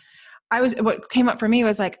tied. What came up for me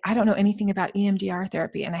was like, I don't know anything about EMDR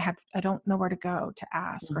therapy, and I don't know where to go to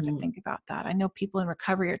ask or to think about that. I know people in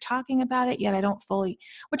recovery are talking about it, yet I don't fully,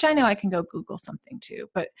 which I know I can go Google something too,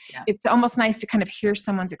 but it's almost nice to kind of hear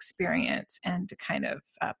someone's experience and to kind of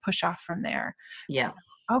push off from there. Yeah.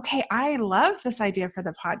 So, okay. I love this idea for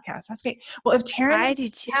the podcast. That's great. Well, if Taryn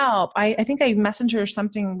needs help, I think I messaged her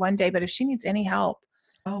something one day, but if she needs any help.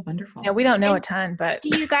 Oh, wonderful. We don't know a ton, but.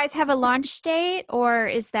 Do you guys have a launch date, or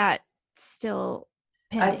is that still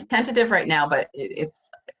pending? It's tentative right now, but it's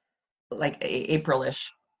like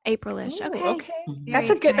April-ish. April-ish. Okay. Okay.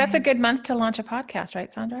 Very That's a good month to launch a podcast,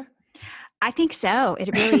 right, Sandra? I think so.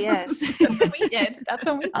 It really is. That's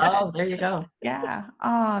what we did. Oh, there you go. Yeah.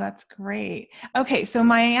 Oh, that's great. Okay. So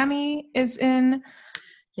Miami is in.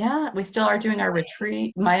 Yeah, we still are doing our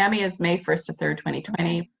retreat. Miami is May 1st to 3rd,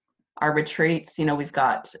 2020. Okay. Our retreats, we've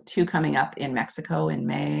got 2 coming up in Mexico in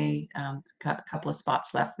May, got a couple of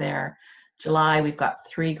spots left there. July, we've got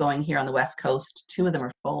 3 going here on the West Coast. 2 of them are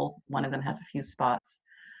full. 1 of them has a few spots.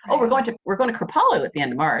 Right. Oh, we're going to Kripalu at the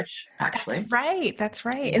end of March, actually. That's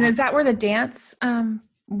right. Yeah. And is that where the dance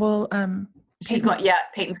will She's going,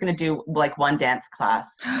 Peyton's going to do like 1 dance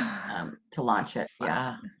class to launch it.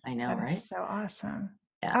 Yeah, I know, right? So awesome.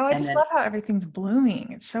 Yeah. Oh, I just love how everything's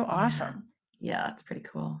blooming. It's so awesome. Yeah, it's pretty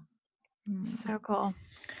cool. So cool.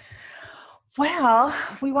 Well,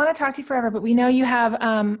 we want to talk to you forever, but we know you have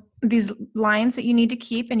these lines that you need to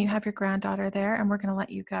keep, and you have your granddaughter there, and we're going to let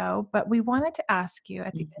you go. But we wanted to ask you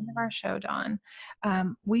at the end of our show, Dawn,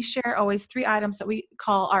 we share always 3 items that we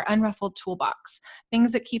call our unruffled toolbox,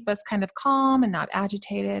 things that keep us kind of calm and not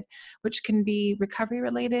agitated, which can be recovery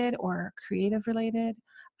related or creative related.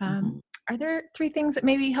 Are there 3 things that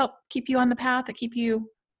maybe help keep you on the path, that keep you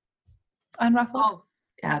unruffled? Oh,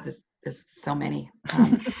 yeah, there's so many.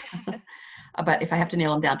 But if I have to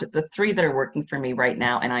nail them down to the 3 that are working for me right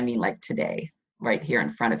now, and I mean like today, right here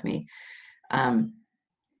in front of me,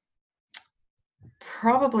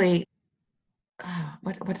 probably,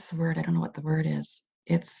 what's the word? I don't know what the word is.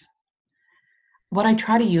 It's what I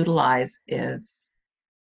try to utilize is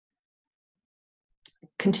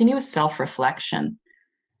continuous self-reflection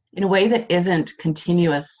in a way that isn't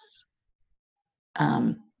continuous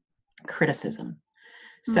criticism.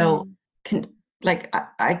 So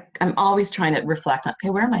I'm always trying to reflect on, okay,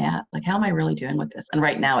 where am I at? Like, how am I really doing with this? And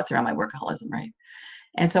right now it's around my workaholism, right?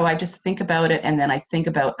 And so I just think about it, and then I think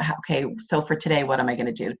about, okay, so for today, what am I going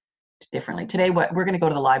to do differently? Today, what we're going to go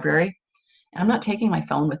to the library. I'm not taking my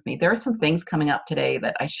phone with me. There are some things coming up today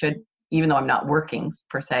that I should, even though I'm not working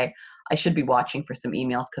per se, I should be watching for some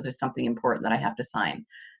emails because there's something important that I have to sign.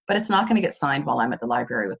 But it's not going to get signed while I'm at the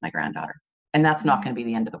library with my granddaughter. And that's not going to be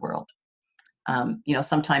the end of the world.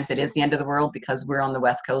 Sometimes it is the end of the world because we're on the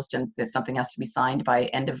West Coast and something has to be signed by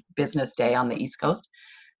end of business day on the East Coast.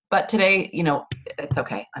 But today, it's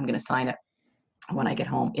okay. I'm going to sign it when I get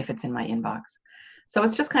home if it's in my inbox. So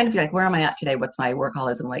it's just kind of like, where am I at today? What's my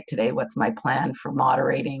workaholism like today? What's my plan for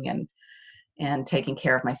moderating and taking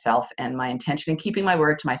care of myself, and my intention and keeping my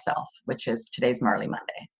word to myself, which is today's Marley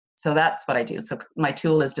Monday. So that's what I do. So my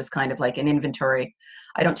tool is just kind of like an inventory.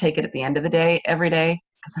 I don't take it at the end of the day every day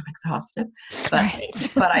because I'm exhausted,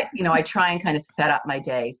 but I try and kind of set up my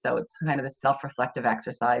day. So it's kind of a self-reflective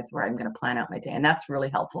exercise where I'm going to plan out my day. And that's really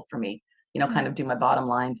helpful for me, kind of do my bottom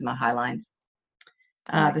lines and my high lines.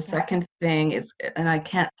 The second thing is, and I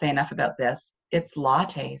can't say enough about this, it's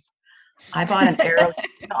lattes. I bought an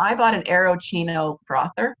Aerochino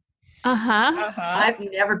frother. I've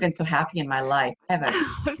never been so happy in my life.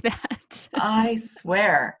 I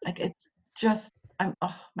swear, like it's just,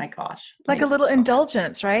 oh my gosh. Like a little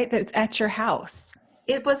indulgence, right? That it's at your house.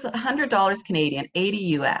 It was $100 Canadian, 80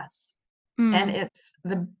 US. And it's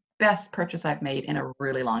the best purchase I've made in a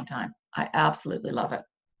really long time. I absolutely love it.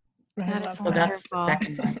 That is so wonderful. That's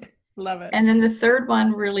the second one. Love it. And then the third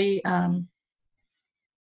one really, I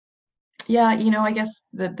guess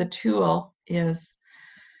the tool is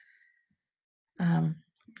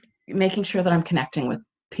making sure that I'm connecting with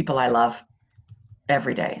people I love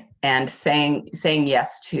every day and saying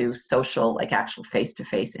yes to social, like actual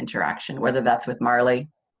face-to-face interaction, whether that's with Marley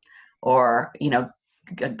or,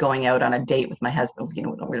 going out on a date with my husband. We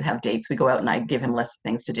don't really have dates. We go out and I give him less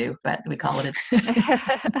things to do, but we call it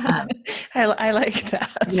I like that.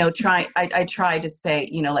 I try to say,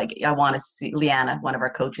 like I want to see Leanna, one of our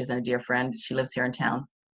coaches and a dear friend. She lives here in town.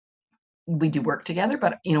 We do work together,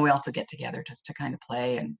 but we also get together just to kind of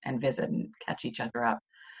play and visit and catch each other up.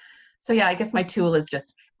 So yeah, I guess my tool is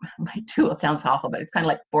just, it sounds awful, but it's kind of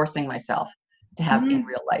like forcing myself to have in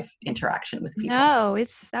real life interaction with people. No,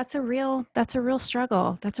 that's a real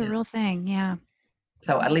struggle. That's a real thing. Yeah.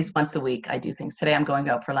 So at least once a week I do things. Today I'm going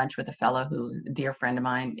out for lunch with a fellow a dear friend of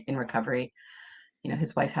mine in recovery.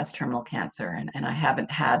 His wife has terminal cancer, and I haven't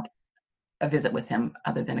had a visit with him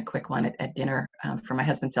other than a quick one at dinner for my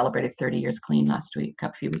husband celebrated 30 years clean a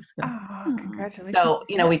few weeks ago. Oh, congratulations. So,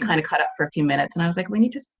 we kind of caught up for a few minutes and I was like, we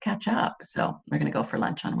need to catch up. So we're going to go for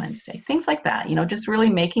lunch on Wednesday. Things like that, just really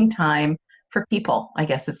making time for people, I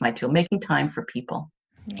guess is my tool, making time for people.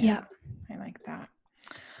 Yeah. I like that.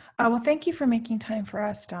 Well, thank you for making time for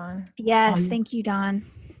us, Dawn. Yes. Thank you, Dawn.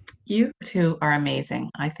 You two are amazing.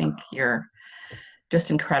 I think you're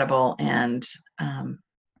just incredible. And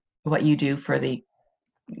what you do for the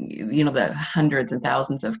hundreds and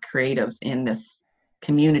thousands of creatives in this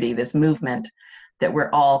community, this movement that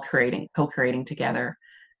we're all co-creating together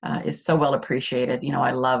is so well appreciated.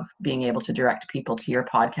 I love being able to direct people to your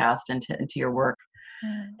podcast and to your work.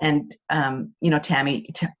 And, Tammy,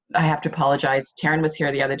 I have to apologize. Taryn was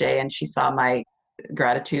here the other day and she saw my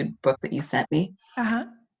gratitude book that you sent me. And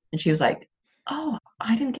she was like, oh,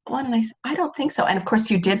 I didn't get one. And I said, I don't think so. And of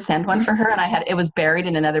course you did send one for her and it was buried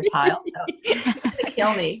in another pile. So it's gonna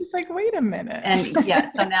kill me. She's like, wait a minute. And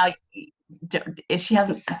yeah, so now she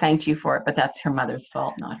hasn't thanked you for it, but that's her mother's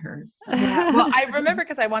fault, not hers. So. Yeah. Well, I remember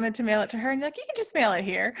because I wanted to mail it to her, and you're like, you can just mail it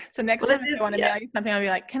here. So next time if I want to mail you something, I'll be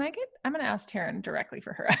like, I'm going to ask Taryn directly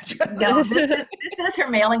for her address. No, this is her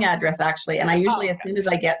mailing address, actually. And I usually, as soon as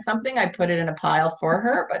I get something, I put it in a pile for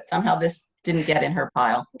her, but somehow this didn't get in her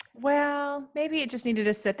pile. Well, maybe it just needed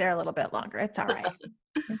to sit there a little bit longer. It's all right.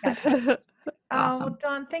 Awesome. Oh, well,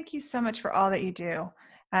 Dawn, thank you so much for all that you do.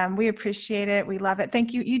 We appreciate it. We love it.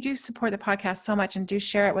 Thank you. You do support the podcast so much and do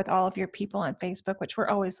share it with all of your people on Facebook, which we're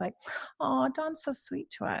always like, oh, Dawn's so sweet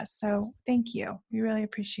to us. So thank you. We really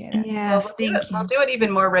appreciate it. Yes, we'll do it even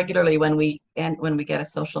more regularly when we get a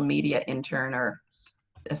social media intern or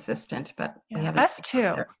assistant, but we haven't. Us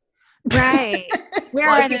too. Right. Where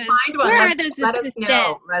are those? Where are those assistants?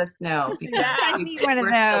 Let us know. I need one of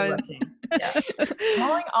those.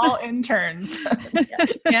 Calling all interns.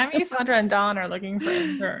 Tammy, Sandra, and Dawn are looking for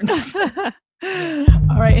interns.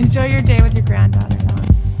 All right. Enjoy your day with your granddaughter, Dawn.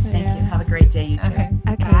 Thank you. Have a great day, you too. Okay.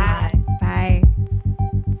 Bye. Bye.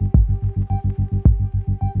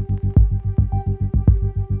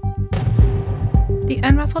 The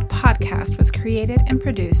Unruffled podcast was created and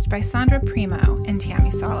produced by Sandra Primo and Tammy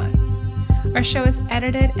Salas. Our show is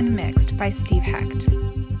edited and mixed by Steve Hecht.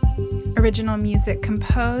 Original music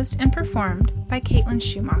composed and performed by Caitlin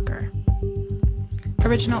Schumacher.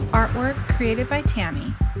 Original artwork created by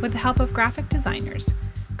Tammy with the help of graphic designers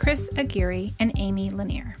Chris Aguirre and Amy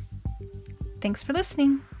Lanier. Thanks for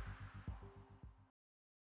listening.